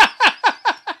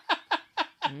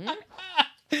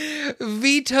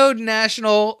 Vetoed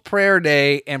National Prayer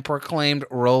Day and proclaimed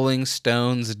Rolling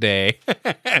Stones Day.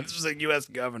 This was a U.S.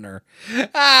 governor. Is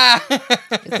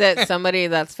that somebody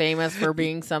that's famous for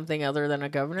being something other than a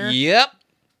governor? Yep.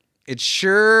 It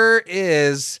sure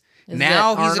is. Is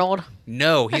Now it he's Arnold?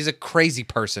 No, he's a crazy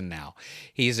person now.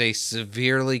 He's a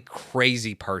severely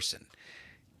crazy person.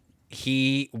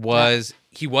 He was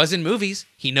in movies.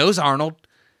 He knows Arnold.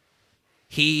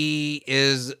 He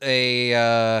is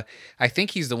I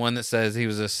think he's the one that says he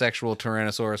was a sexual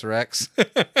Tyrannosaurus Rex. Oh,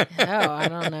 I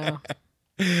don't know.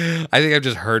 I think I've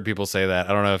just heard people say that.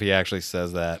 I don't know if he actually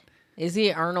says that. Is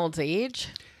he Arnold's age?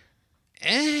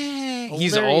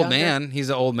 He's an Older, old younger? man. He's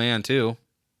an old man too.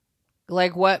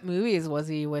 Like, what movies was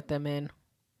he with them in?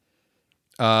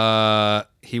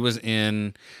 He was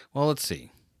in. Well, let's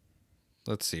see.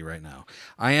 Let's see right now.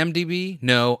 IMDb?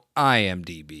 No,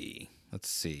 IMDb. Let's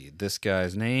see. This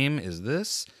guy's name is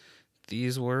this.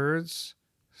 These words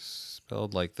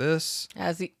spelled like this.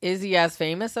 Is he as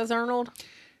famous as Arnold?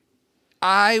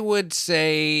 I would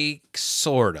say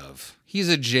sort of. He's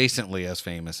adjacently as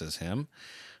famous as him.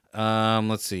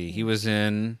 Let's see. He was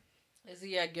in. Is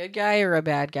he a good guy or a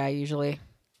bad guy usually?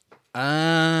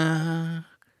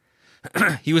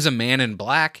 He was a man in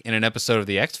black in an episode of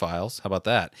The X-Files. How about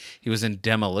that? He was in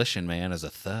Demolition Man as a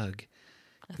thug.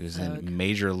 He was in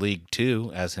Major League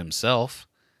 2 as himself.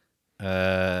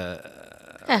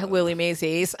 Willie Mays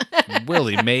Hayes.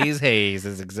 Willie Mays Hayes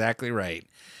is exactly right.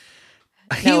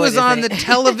 He No, it was on the isn't.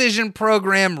 television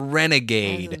program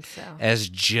Renegade As himself. as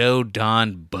Joe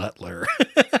Don Butler.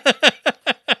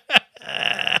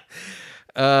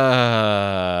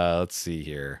 Let's see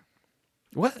here.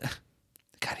 What?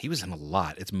 God, he was in a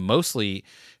lot. It's mostly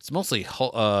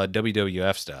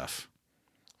WWF stuff.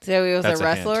 So he was That's a a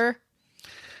hint. wrestler?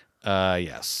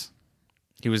 Yes.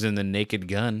 He was in The Naked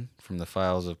Gun from the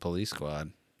Files of Police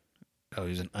Squad. Oh, he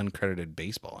was an uncredited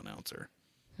baseball announcer.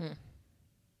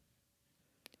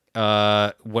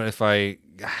 What if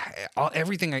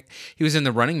he was in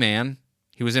The Running Man.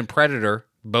 He was in Predator.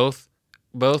 Both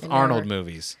Arnold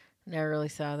movies. Never really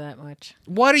saw that much.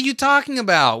 What are you talking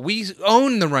about? We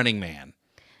own The Running Man.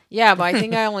 Yeah, but I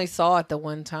think I only saw it the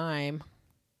one time.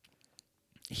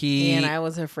 He And I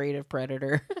was afraid of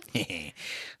Predator. wait,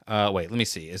 let me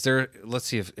see. Let's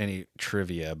see if any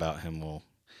trivia about him will.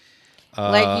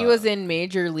 Like he was in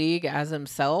Major League as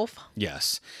himself.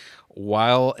 Yes.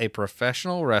 While a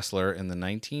professional wrestler in the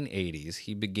 1980s,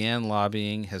 he began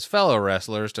lobbying his fellow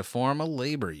wrestlers to form a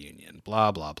labor union.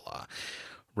 Blah, blah, blah.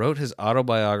 Wrote his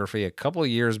autobiography a couple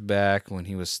years back when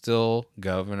he was still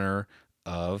governor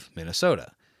of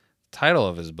Minnesota. The title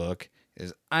of his book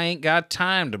is I Ain't Got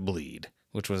Time to Bleed,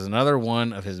 which was another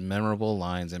one of his memorable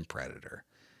lines in Predator.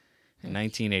 In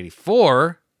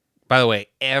 1984, by the way,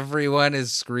 everyone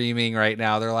is screaming right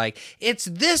now. They're like, it's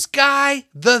this guy,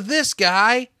 this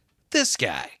guy.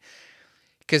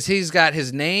 Because he's got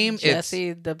his name.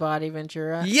 Jesse the Body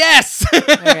Ventura. Yes!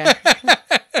 Okay.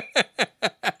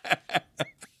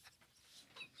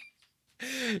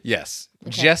 Yes.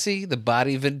 Jesse the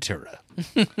Body Ventura.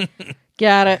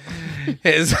 Got it.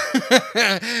 His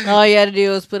All you had to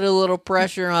do was put a little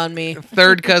pressure on me.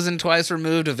 third cousin twice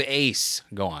removed of Ace.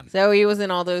 Go on. So he was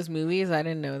in all those movies? I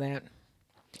didn't know that.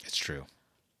 It's true.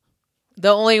 The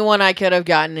only one I could have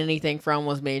gotten anything from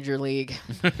was Major League.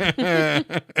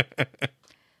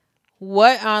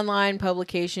 What online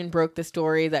publication broke the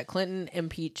story that Clinton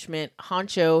impeachment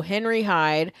honcho Henry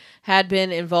Hyde had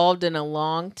been involved in a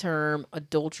long-term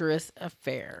adulterous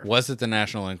affair? Was it the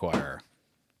National Enquirer?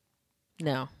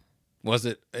 No. Was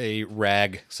it a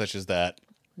rag such as that?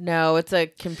 No, it's a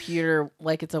computer,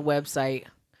 like it's a website.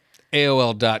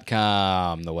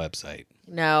 AOL.com, the website.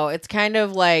 No, it's kind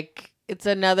of like, it's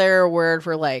another word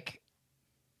for like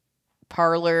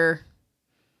parlor.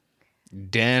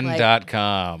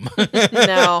 Den.com.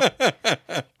 No.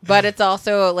 But it's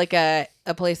also like a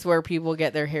place where people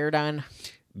get their hair done.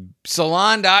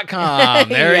 Salon.com.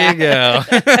 There you go.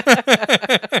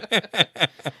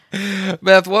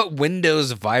 Beth, what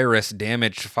Windows virus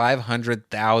damaged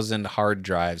 500,000 hard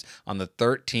drives on the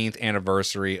 13th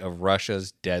anniversary of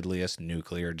Russia's deadliest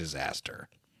nuclear disaster?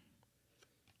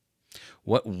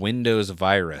 What Windows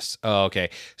virus? Oh, okay.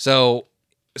 So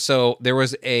there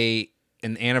was an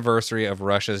anniversary of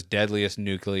Russia's deadliest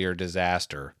nuclear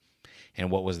disaster. And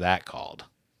what was that called?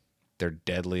 Their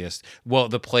deadliest,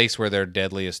 the place where their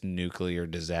deadliest nuclear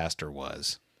disaster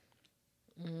was.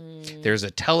 There's a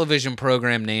television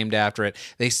program named after it.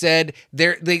 They said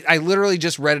I literally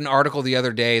just read an article the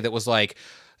other day that was like,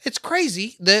 it's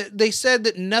crazy that they said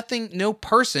that no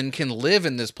person can live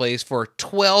in this place for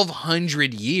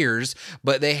 1,200 years,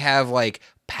 but they have like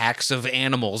packs of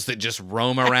animals that just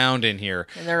roam around in here.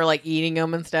 And they're like eating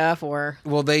them and stuff, or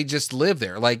Well, they just live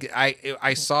there. Like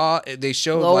I saw they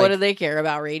showed well, like what do they care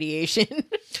about radiation?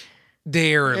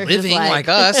 they're They're just living like like-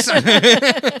 us.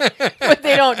 But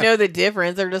they don't know the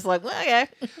difference. They're just like, well, okay.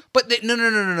 But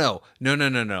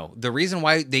no. The reason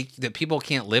why that people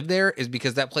can't live there is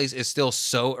because that place is still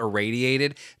so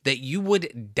irradiated that you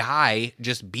would die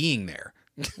just being there.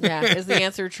 Yeah, is the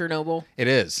answer Chernobyl? It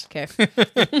is. Okay.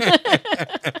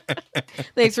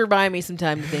 Thanks for buying me some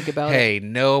time to think about Hey,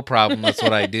 no problem. That's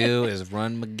what I do is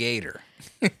run my gator.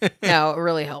 it. No, it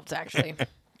really helped, actually.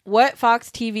 What Fox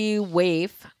TV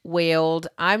waif wailed,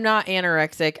 I'm not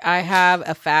anorexic. I have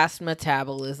a fast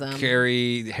metabolism.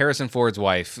 Harrison Ford's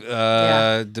wife,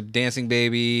 Yeah. the dancing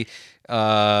baby. She's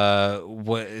Ally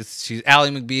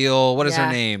McBeal. What is her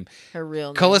Yeah. name? Her real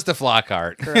name. Callista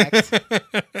Flockhart.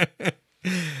 Correct.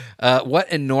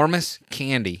 What enormous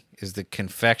candy is the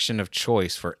confection of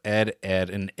choice for Ed,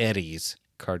 and Eddie's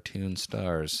cartoon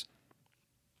stars?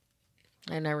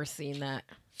 I never seen that.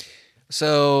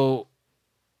 So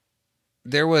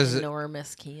there was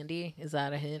Enormous candy. Is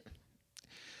that a hint?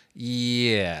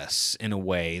 yes, in a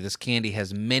way. This candy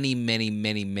has many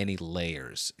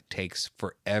layers. It takes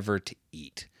forever to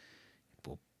eat.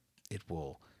 It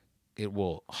will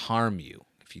harm you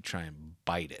if you try and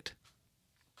bite it.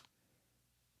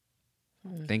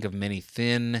 Think of many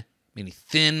thin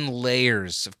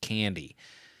layers of candy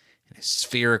in a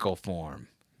spherical form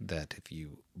that if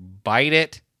you bite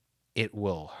it, it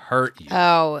will hurt you.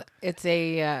 Oh, it's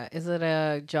a, is it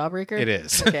a jawbreaker? It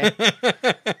is. Okay.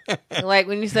 Like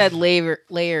when you said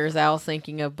layers, I was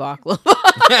thinking of baklava.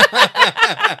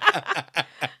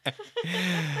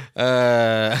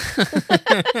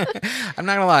 I'm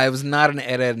not gonna lie, I was not an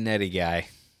Ed, and Eddie guy.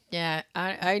 Yeah,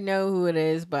 I know who it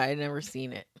is, but I've never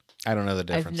seen it. I don't know the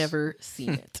difference. I've never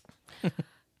seen it.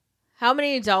 How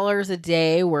many dollars a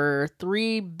day were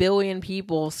 3 billion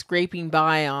people scraping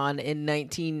by on in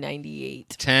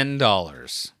 1998?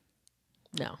 $10,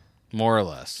 No, more or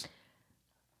less.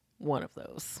 one of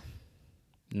those.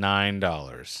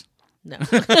 $9. No.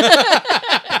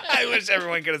 I wish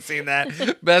everyone could have seen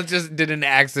that. Beth just did an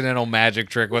accidental magic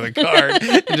trick with a card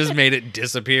and just made it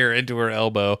disappear into her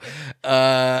elbow.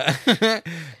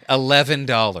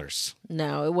 $11.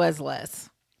 No, it was less.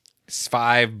 It's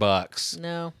 $5.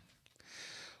 No.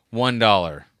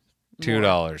 $1.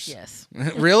 $2. Yes.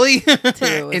 Really? is In correct.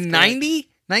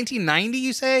 1990,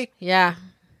 you say? Yeah.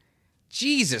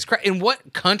 Jesus Christ. In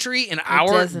what country? In It our,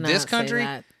 does not this say country?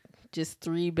 that. Just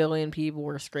 3 billion people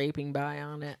were scraping by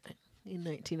on it in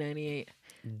 1998.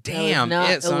 Damn. That was not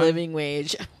it, son. a living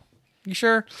wage. You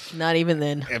sure? Not even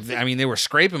then. I mean, they were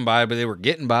scraping by, but they were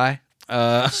getting by.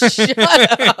 Shut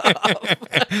up.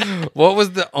 What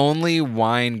was the only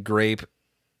wine grape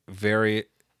varietal?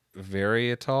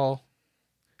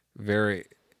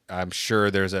 I'm sure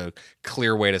there's a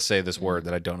clear way to say this word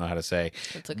that I don't know how to say.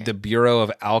 That's okay. The Bureau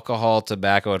of Alcohol,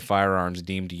 Tobacco, and Firearms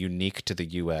deemed unique to the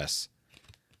U.S.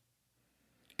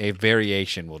 A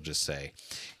variation, we'll just say.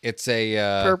 It's a...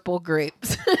 Purple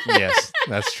grapes. Yes,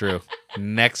 that's true.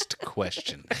 Next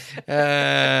question.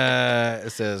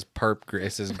 It says perp. It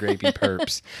says grapey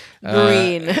perps.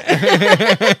 Green.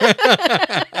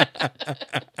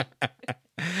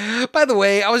 By the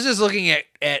way, I was just looking at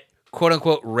quote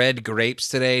unquote red grapes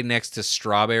today next to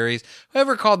strawberries.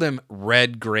 Whoever called them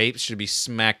red grapes should be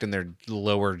smacked in their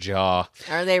lower jaw.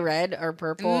 Are they red or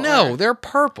purple? No, or- they're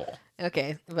purple.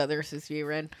 Okay, but they're supposed to be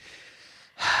red.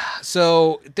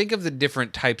 So think of the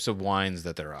different types of wines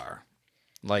that there are.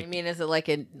 Like I mean, is it like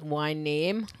a wine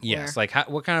name? yes, Or like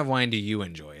what kind of wine do you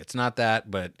enjoy? It's not that,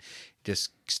 but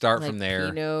just start like from there.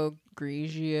 Pinot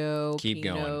Grigio. Keep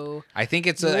Pinot going. I think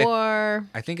it's a. Noir,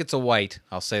 I think it's a white.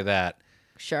 I'll say that.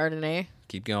 Chardonnay.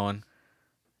 Keep going.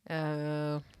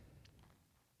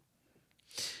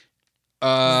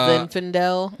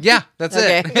 Zinfandel. Yeah, that's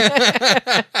Okay.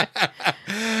 it.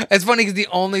 It's funny because the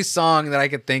only song that I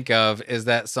could think of is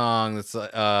that song that's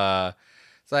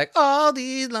it's like all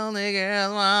these lonely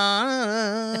girls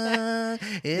want.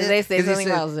 Did they say something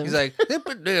about Zinfandel? He's like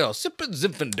Zinfandel, sipping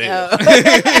Zinfandel.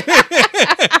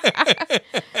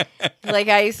 Like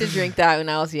I used to drink that when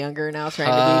I was younger, and I was trying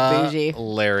to be bougie.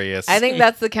 Hilarious. I think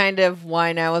that's the kind of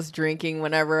wine I was drinking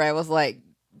whenever I was like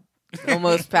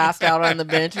almost passed out on the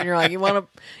bench, and you're like, you want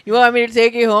me to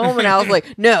take you home? And I was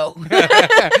like, no.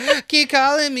 Keep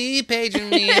calling me, paging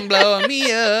me, and blowing me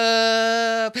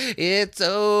up. It's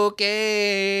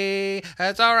okay.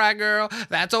 That's all right, girl.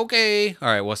 That's okay. All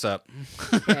right, what's up?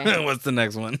 Okay. What's the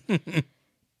next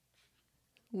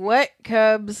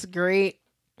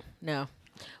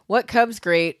What What Cubs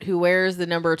great who wears the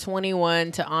number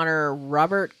 21 to honor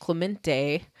Robert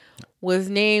Clemente was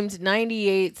named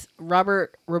 98's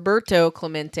Roberto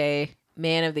Clemente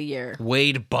Man of the Year?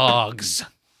 Wade Boggs.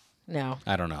 No.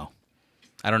 I don't know.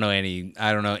 I don't know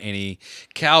any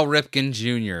Cal Ripken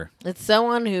Jr. It's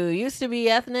someone who used to be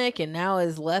ethnic and now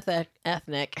is less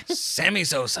ethnic. Sammy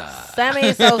Sosa.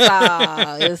 Sammy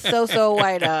Sosa is so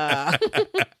white.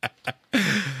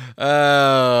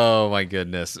 Oh my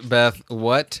goodness. Beth,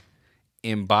 what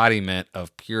embodiment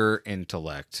of pure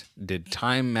intellect did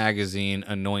Time magazine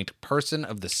anoint Person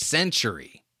of the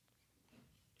Century?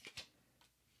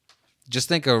 Just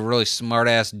think of really smart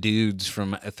ass dudes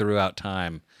from throughout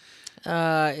time.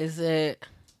 Is it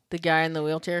the guy in the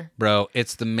wheelchair? Bro,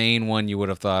 it's the main one you would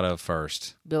have thought of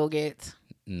first. Bill Gates.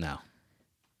 No.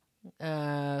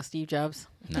 Steve Jobs.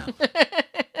 No.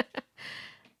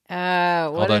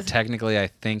 What Although is technically I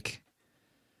think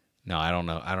no, I don't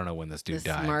know. I don't know when this the dude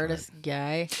died. smartest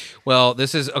guy? Well,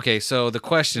 this is okay, so the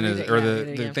question Read is it, or yeah, read it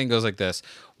the again. thing goes like this.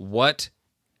 What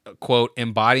quote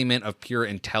embodiment of pure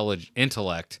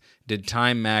intellect did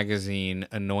Time magazine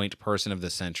anoint Person of the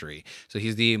Century? So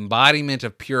he's the embodiment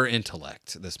of pure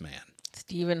intellect, this man.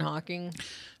 Stephen Hawking.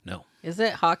 No. Is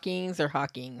it Hawkins or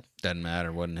Hawking? Doesn't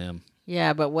matter, wasn't him.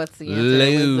 Yeah, but what's the answer?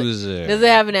 Loser. Does it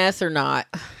have an S or not?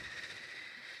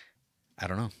 I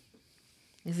don't know.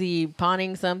 Is he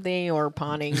pawning something or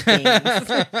pawning things?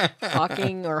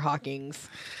 Hawking or Hawkings?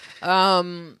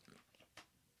 Why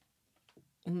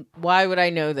would I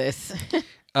know this?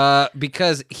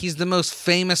 Because he's the most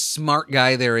famous smart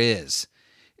guy there is.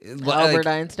 Albert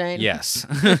Einstein? Yes. Is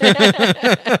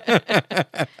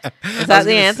that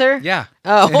the answer? Yeah.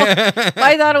 Oh,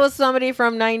 I thought it was somebody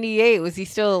from 98. Was he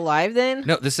still alive then?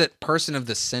 No, this is Person of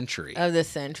the Century. Of this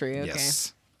century, okay.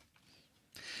 Yes.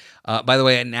 By the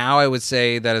way, now I would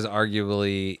say that is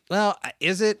arguably, well,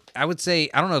 is it? I would say,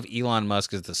 I don't know if Elon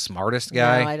Musk is the smartest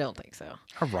guy. No, I don't think so.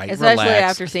 All right, Especially relax.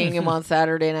 after seeing him on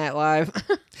Saturday Night Live.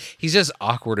 He's just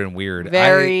awkward and weird.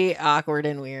 Very awkward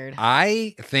and weird.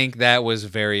 I think that was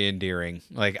very endearing.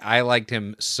 Like, I liked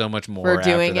him so much more For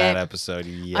doing after that it? episode.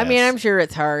 Yes. I mean, I'm sure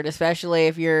it's hard, especially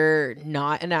if you're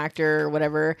not an actor or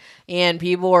whatever, and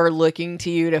people are looking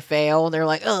to you to fail. They're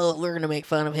like, oh, we're going to make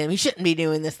fun of him. He shouldn't be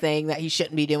doing this thing that he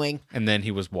shouldn't be doing. And then he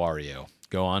was Wario.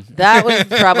 Go on. That was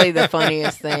probably the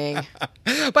funniest thing.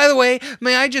 By the way,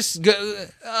 may I just go,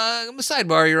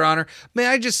 sidebar, Your Honor, may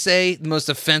I just say the most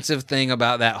offensive thing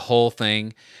about that whole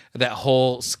thing, that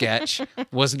whole sketch,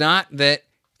 was not that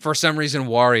for some reason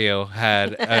Wario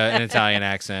had an Italian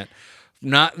accent,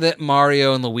 not that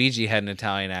Mario and Luigi had an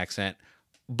Italian accent,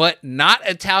 but not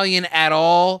Italian at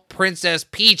all, Princess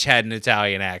Peach had an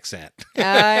Italian accent.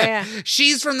 Yeah.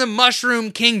 She's from the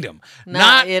Mushroom Kingdom, Not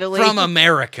not Italy. from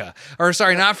America. Or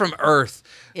sorry, not from Earth.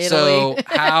 So Italy.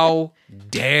 how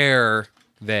dare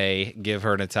they give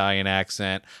her an Italian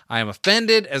accent? I am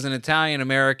offended as an Italian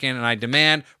American, and I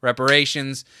demand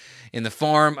reparations in the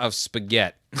form of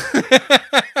spaghetti.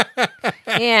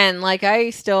 And, like, I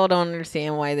still don't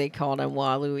understand why they called him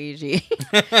Waluigi.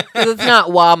 Because it's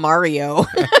not Wa Mario.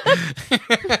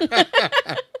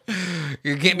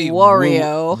 You get me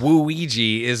Wario.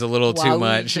 Wooigi is a little too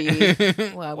much.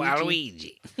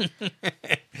 Waluigi.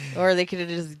 Waluigi. Or they could have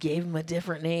just gave him a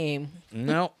different name.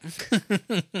 No.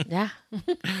 Yeah.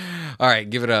 All right,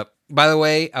 give it up. By the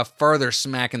way, a further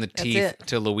smack in the teeth it.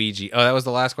 to Luigi. Oh, that was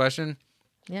the last question?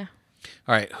 Yeah.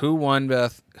 All right, who won,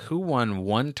 Beth? Who won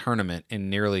one tournament in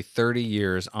nearly 30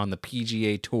 years on the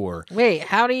PGA Tour? Wait,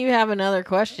 how do you have another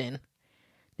question?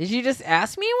 Did you just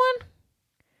ask me one?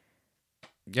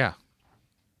 Yeah.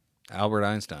 Albert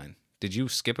Einstein. Did you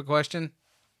skip a question?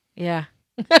 Yeah.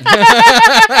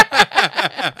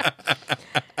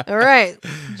 All right.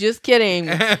 Just kidding.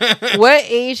 What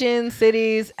Asian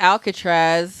city's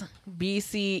Alcatraz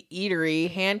BC eatery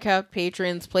handcuffed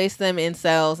patrons, placed them in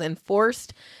cells, and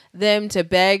forced them to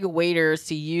beg waiters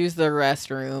to use the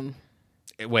restroom?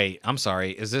 Wait, I'm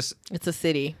sorry. Is this It's a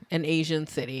city, an Asian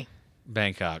city.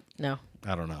 Bangkok? No,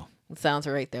 I don't know. it sounds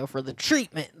right though for the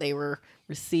treatment they were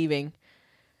receiving.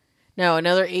 No,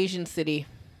 another Asian city.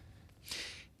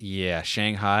 Yeah,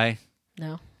 Shanghai?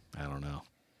 No, I don't know.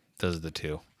 Those are the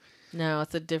two. no,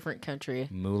 it's a different country.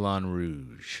 Moulin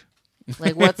Rouge.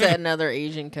 Like, what's another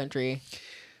Asian country?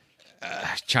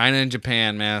 China and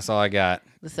Japan, man. That's all I got.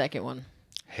 The second one.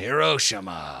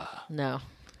 Hiroshima. No,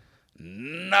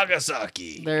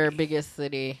 Nagasaki. their biggest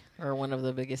city, or one of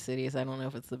the biggest cities. I don't know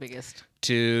if it's the biggest.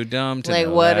 Too dumb to Like,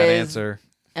 know what that is- answer.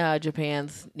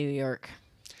 Japan's New York.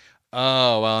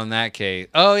 Oh, well, in that case.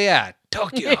 Oh, yeah.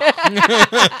 Tokyo.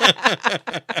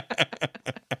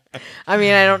 I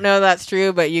mean, I don't know that's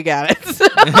true, but you got it.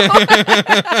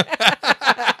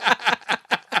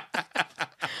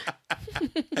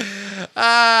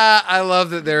 I love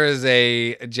that there is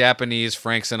a Japanese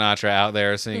Frank Sinatra out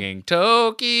there singing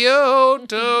Tokyo,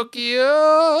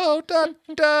 Tokyo, da,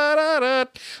 da, da, da.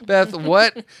 Beth,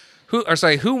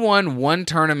 who won one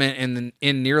tournament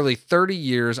in nearly 30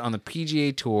 years on the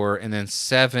PGA Tour and then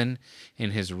 7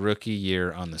 in his rookie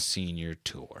year on the Senior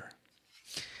Tour?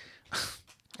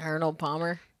 Arnold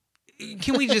Palmer.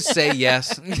 Can we just say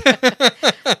yes?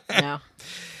 No.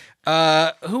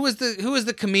 Who was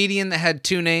the comedian that had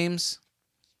 2 names?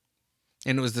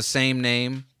 And it was the same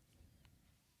name.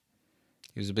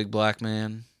 He was a big black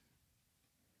man.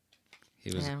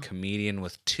 He was a comedian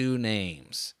with 2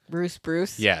 names.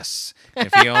 Bruce. Yes.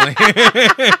 If he only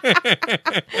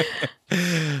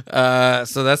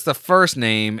so that's the first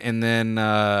name, and then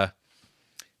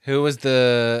who was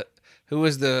the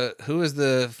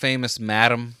famous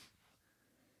madam?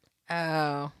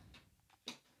 Oh.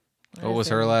 What was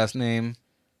her last name?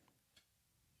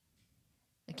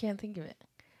 I can't think of it.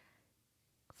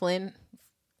 Flynn.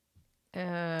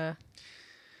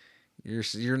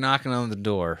 You're knocking on the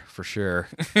door for sure.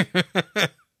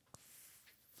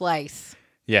 Fleiss.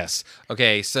 Yes.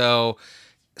 Okay. So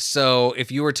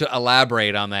if you were to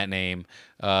elaborate on that name,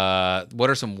 what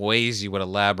are some ways you would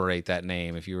elaborate that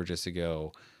name if you were just to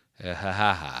go, ha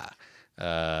ha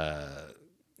ha?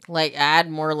 Like add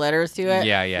more letters to it?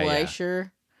 Yeah.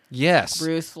 Fleischer. Yes.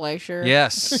 Bruce Fleischer.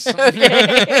 Yes. I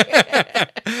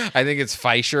think it's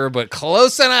Fleischer, but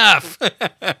close enough.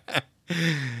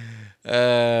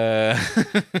 Yeah.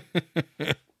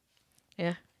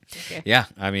 Okay. Yeah.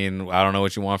 I mean, I don't know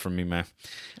what you want from me, man.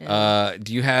 Yeah.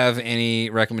 Do you have any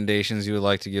recommendations you would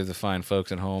like to give the fine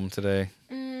folks at home today?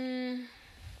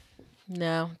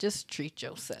 No, just treat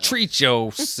yourself. Treat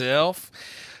yourself.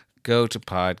 Go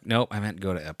to Nope, I meant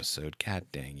go to episode. God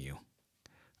dang you.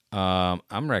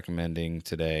 I'm recommending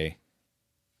today.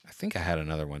 I think I had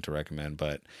another one to recommend,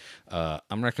 but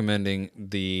I'm recommending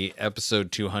the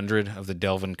episode 200 of the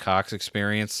Delvin Cox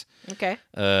Experience. Okay.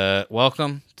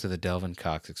 Welcome to the Delvin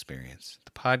Cox Experience,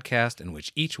 the podcast in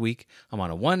which each week I'm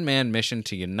on a one-man mission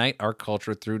to unite our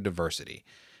culture through diversity.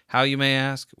 How, you may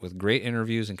ask? With great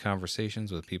interviews and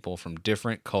conversations with people from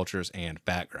different cultures and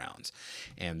backgrounds.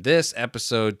 And this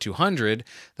episode 200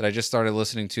 that I just started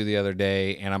listening to the other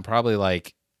day, and I'm probably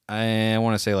like, I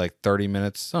want to say like 30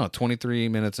 minutes, 23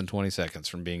 minutes and 20 seconds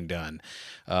from being done,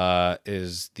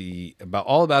 is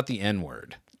all about the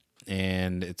N-word.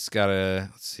 And it's got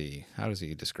let's see, how does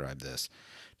he describe this?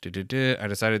 I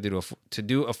decided to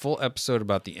do a full episode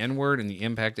about the N-word and the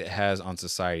impact it has on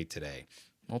society today.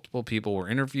 Multiple people were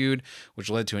interviewed, which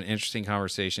led to an interesting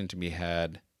conversation to be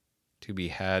had,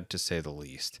 to say the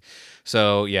least.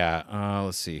 So yeah,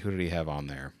 let's see, who did he have on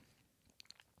there?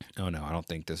 Oh no, I don't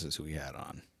think this is who he had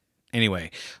on.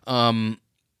 Anyway,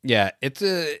 yeah, it's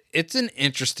an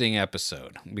interesting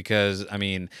episode because I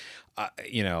mean, I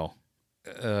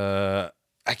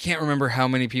can't remember how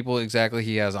many people exactly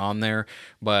he has on there,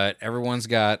 but everyone's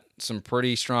got some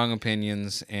pretty strong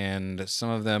opinions, and some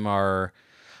of them are,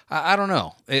 I don't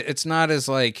know. It's not as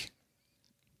like,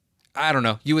 I don't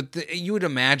know. You would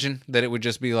imagine that it would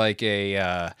just be like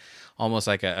almost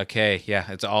like okay, yeah,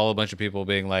 it's all a bunch of people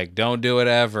being like, don't do it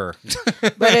ever.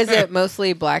 But is it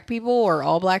mostly black people or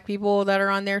all black people that are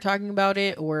on there talking about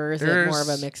it, or is it more of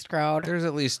a mixed crowd? There's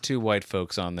at least 2 white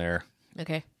folks on there.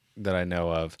 Okay. That I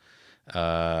know of.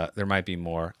 There might be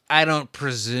more. I don't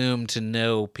presume to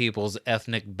know people's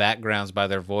ethnic backgrounds by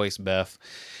their voice, Beth,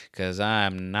 because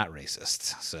I'm not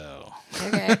racist. So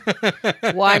okay.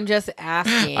 Well, I'm just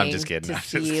asking. I'm just kidding. To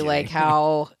see like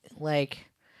how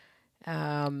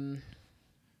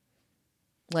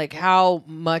how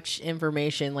much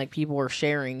information like people are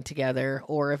sharing together,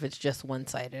 or if it's just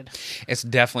one-sided. It's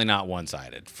definitely not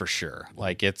one-sided for sure.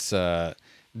 Like it's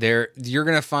you're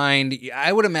going to find,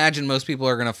 I would imagine most people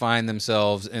are going to find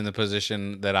themselves in the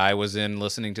position that I was in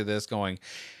listening to this going,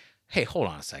 hey, hold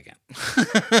on a second.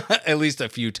 At least a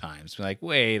few times. Like,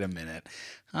 wait a minute.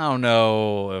 I don't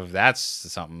know if that's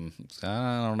something.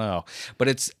 I don't know. But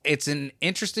it's an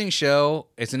interesting show.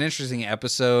 It's an interesting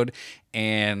episode.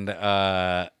 And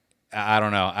I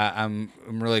don't know. I'm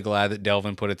really glad that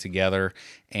Delvin put it together.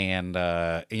 And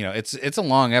it's a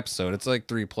long episode. It's like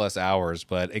 3+ hours,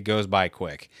 but it goes by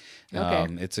quick. Okay.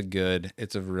 It's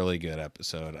a really good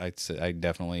episode. I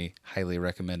definitely highly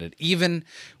recommend it. Even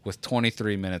with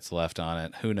 23 minutes left on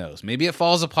it, who knows? Maybe it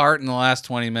falls apart in the last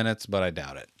 20 minutes, but I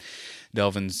doubt it.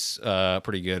 Delvin's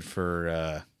pretty good for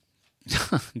a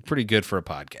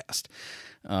podcast.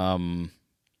 And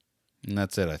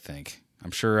that's it, I think.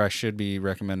 I'm sure I should be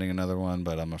recommending another one,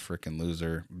 but I'm a freaking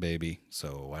loser, baby.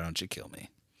 So why don't you kill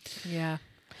me? Yeah.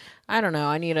 I don't know.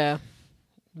 I need to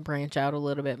branch out a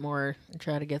little bit more and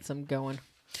try to get some going.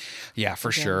 Yeah,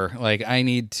 for sure. Like I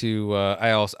need to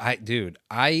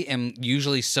I am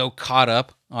usually so caught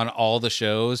up on all the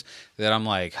shows that I'm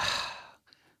like,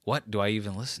 what do I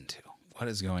even listen to? What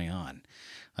is going on?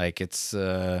 Like it's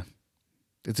a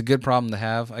good problem to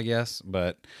have, I guess,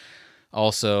 but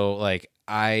also like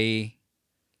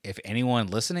if anyone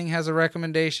listening has a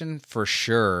recommendation, for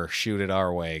sure shoot it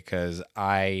our way, cuz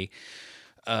I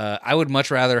would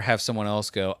much rather have someone else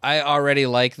go, I already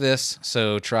like this,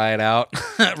 so try it out,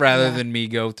 rather than me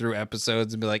go through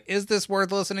episodes and be like, is this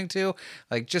worth listening to?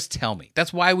 Like, just tell me.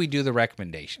 That's why we do the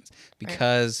recommendations,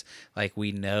 because like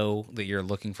we know that you're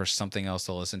looking for something else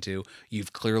to listen to.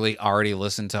 You've clearly already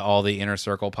listened to all the Inner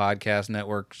Circle Podcast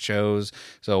Network shows,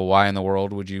 so why in the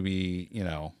world would you be,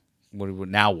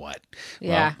 now what?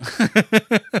 Yeah.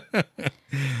 Well.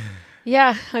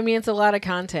 Yeah, I mean, it's a lot of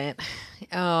content.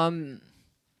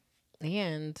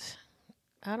 And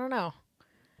I don't know.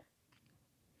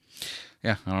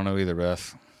 Yeah, I don't know either,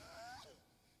 Beth.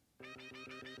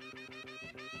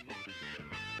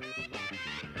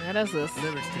 What is this?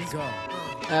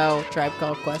 Oh, Tribe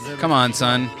Called Quest. Come on,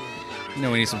 son. You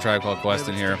know we need some Tribe Called Quest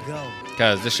in here.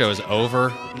 Because this show is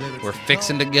over. We're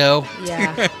fixing to go.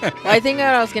 Yeah. I think what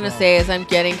I was going to say is I'm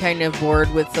getting kind of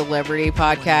bored with celebrity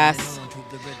podcasts.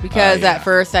 Because at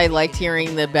first I liked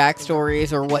hearing the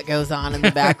backstories or what goes on in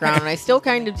the background. And I still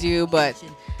kind of do, but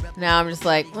now I'm just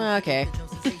like, well, okay.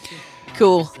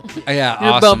 Cool. Yeah,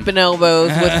 You're awesome. bumping elbows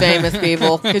with famous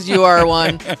people because you are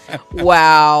one.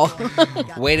 Wow.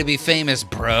 Way to be famous,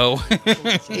 bro.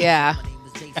 Yeah.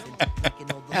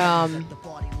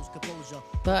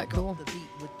 But cool.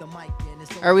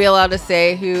 Are we allowed to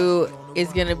say who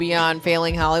is going to be on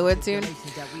Failing Hollywood soon?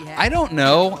 I don't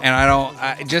know, and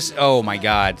oh my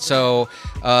God. So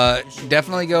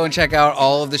definitely go and check out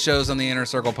all of the shows on the Inner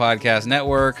Circle Podcast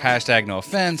Network. # no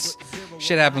offense.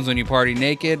 Shit Happens When You Party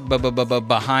Naked.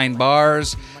 Behind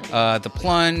Bars. The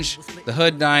Plunge. The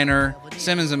Hood Diner.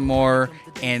 Simmons and More.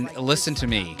 And listen to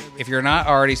me. If you're not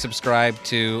already subscribed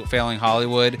to Failing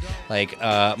Hollywood, like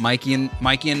Mikey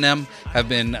and them have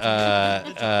been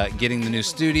getting the new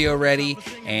studio ready,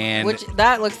 and Which,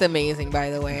 that looks amazing,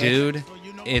 by the way. dude,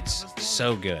 it's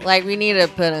so good. Like, we need to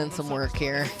put in some work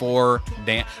here.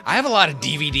 I have a lot of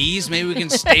DVDs. Maybe we can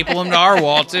staple them to our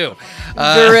wall too.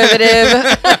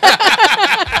 Derivative.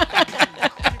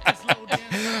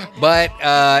 But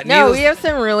No, we have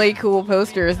some really cool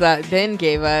posters that Ben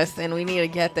gave us, and we need to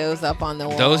get those up on the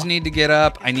wall. those need to get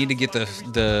up. I need to get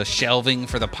the shelving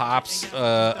for the pops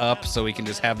up so we can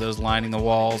just have those lining the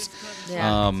walls.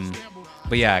 Yeah.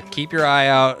 But yeah, keep your eye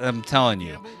out. I'm telling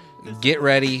you. Get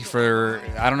ready for,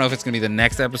 I don't know if it's going to be the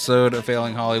next episode of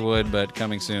Failing Hollywood, but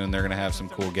coming soon, they're going to have some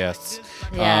cool guests.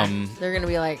 Yeah, they're going to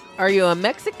be like, are you a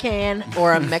Mexican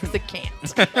or a Mexican?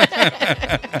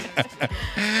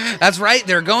 That's right.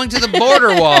 They're going to the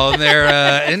border wall, and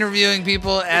they're interviewing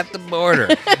people at the border.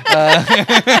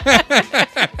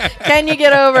 Can you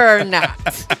get over or not?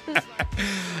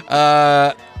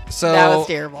 So That was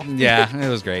terrible. Yeah, it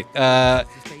was great.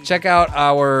 Check out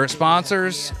our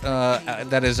sponsors.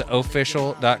 That is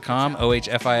official.com,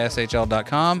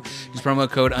 ohfishl.com. Use promo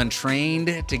code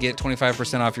UNTRAINED to get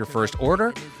 25% off your first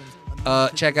order.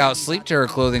 Check out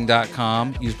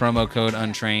sleepterrorclothing.com. Use promo code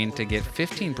UNTRAINED to get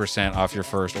 15% off your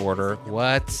first order.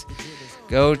 What?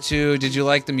 Go to, did you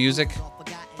like the music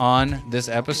on this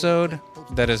episode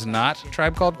that is not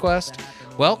Tribe Called Quest?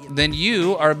 Well, then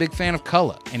you are a big fan of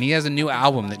Cullah, and he has a new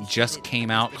album that just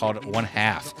came out called One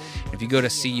Half. If you go to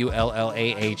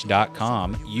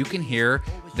cullah.com, you can hear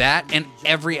that and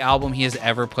every album he has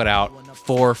ever put out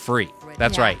for free.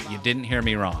 That's right. You didn't hear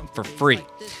me wrong. For free.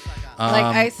 Like,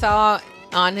 I saw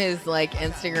on his, like,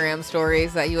 Instagram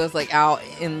stories that he was, like, out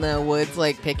in the woods,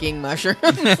 like, picking mushrooms.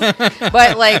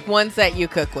 But, like, ones that you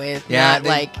cook with, Yeah, not,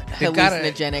 like, they've got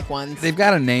hallucinogenic ones. They've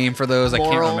got a name for those. I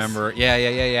can't Morals. remember.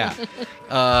 Yeah.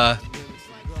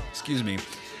 Excuse me.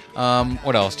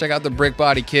 What else? Check out the Brick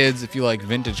Body Kids if you like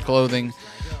vintage clothing.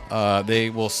 They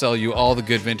will sell you all the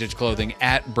good vintage clothing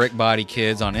at Brick Body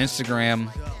Kids on Instagram.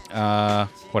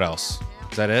 What else?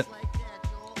 Is that it?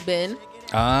 Ben?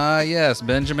 Yes,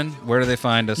 Benjamin. Where do they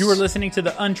find us? You are listening to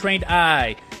The Untrained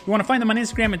Eye. You want to find them on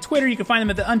Instagram and Twitter, you can find them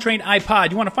at The Untrained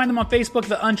iPod. You want to find them on Facebook,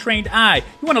 The Untrained Eye.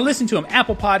 You want to listen to them,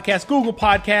 Apple Podcasts, Google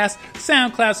Podcasts,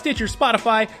 SoundCloud, Stitcher,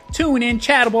 Spotify, TuneIn,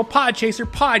 Chattable, Podchaser,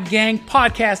 Podgang,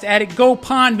 Podcast Addict, Go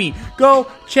Pond Me.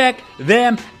 Go check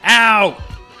them out.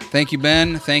 Thank you,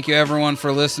 Ben. Thank you, everyone,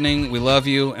 for listening. We love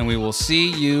you, and we will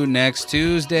see you next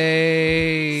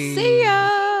Tuesday. See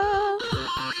ya!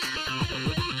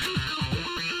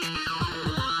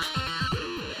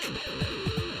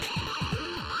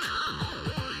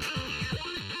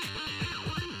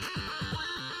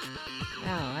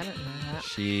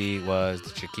 She was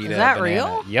the Chiquita Is that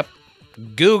Banana. real? Yep.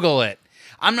 Google it.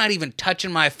 I'm not even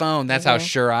touching my phone. That's how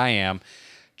sure I am.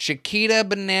 Chiquita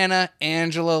Banana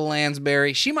Angela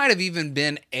Lansbury. She might have even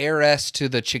been heiress to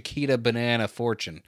the Chiquita Banana fortune.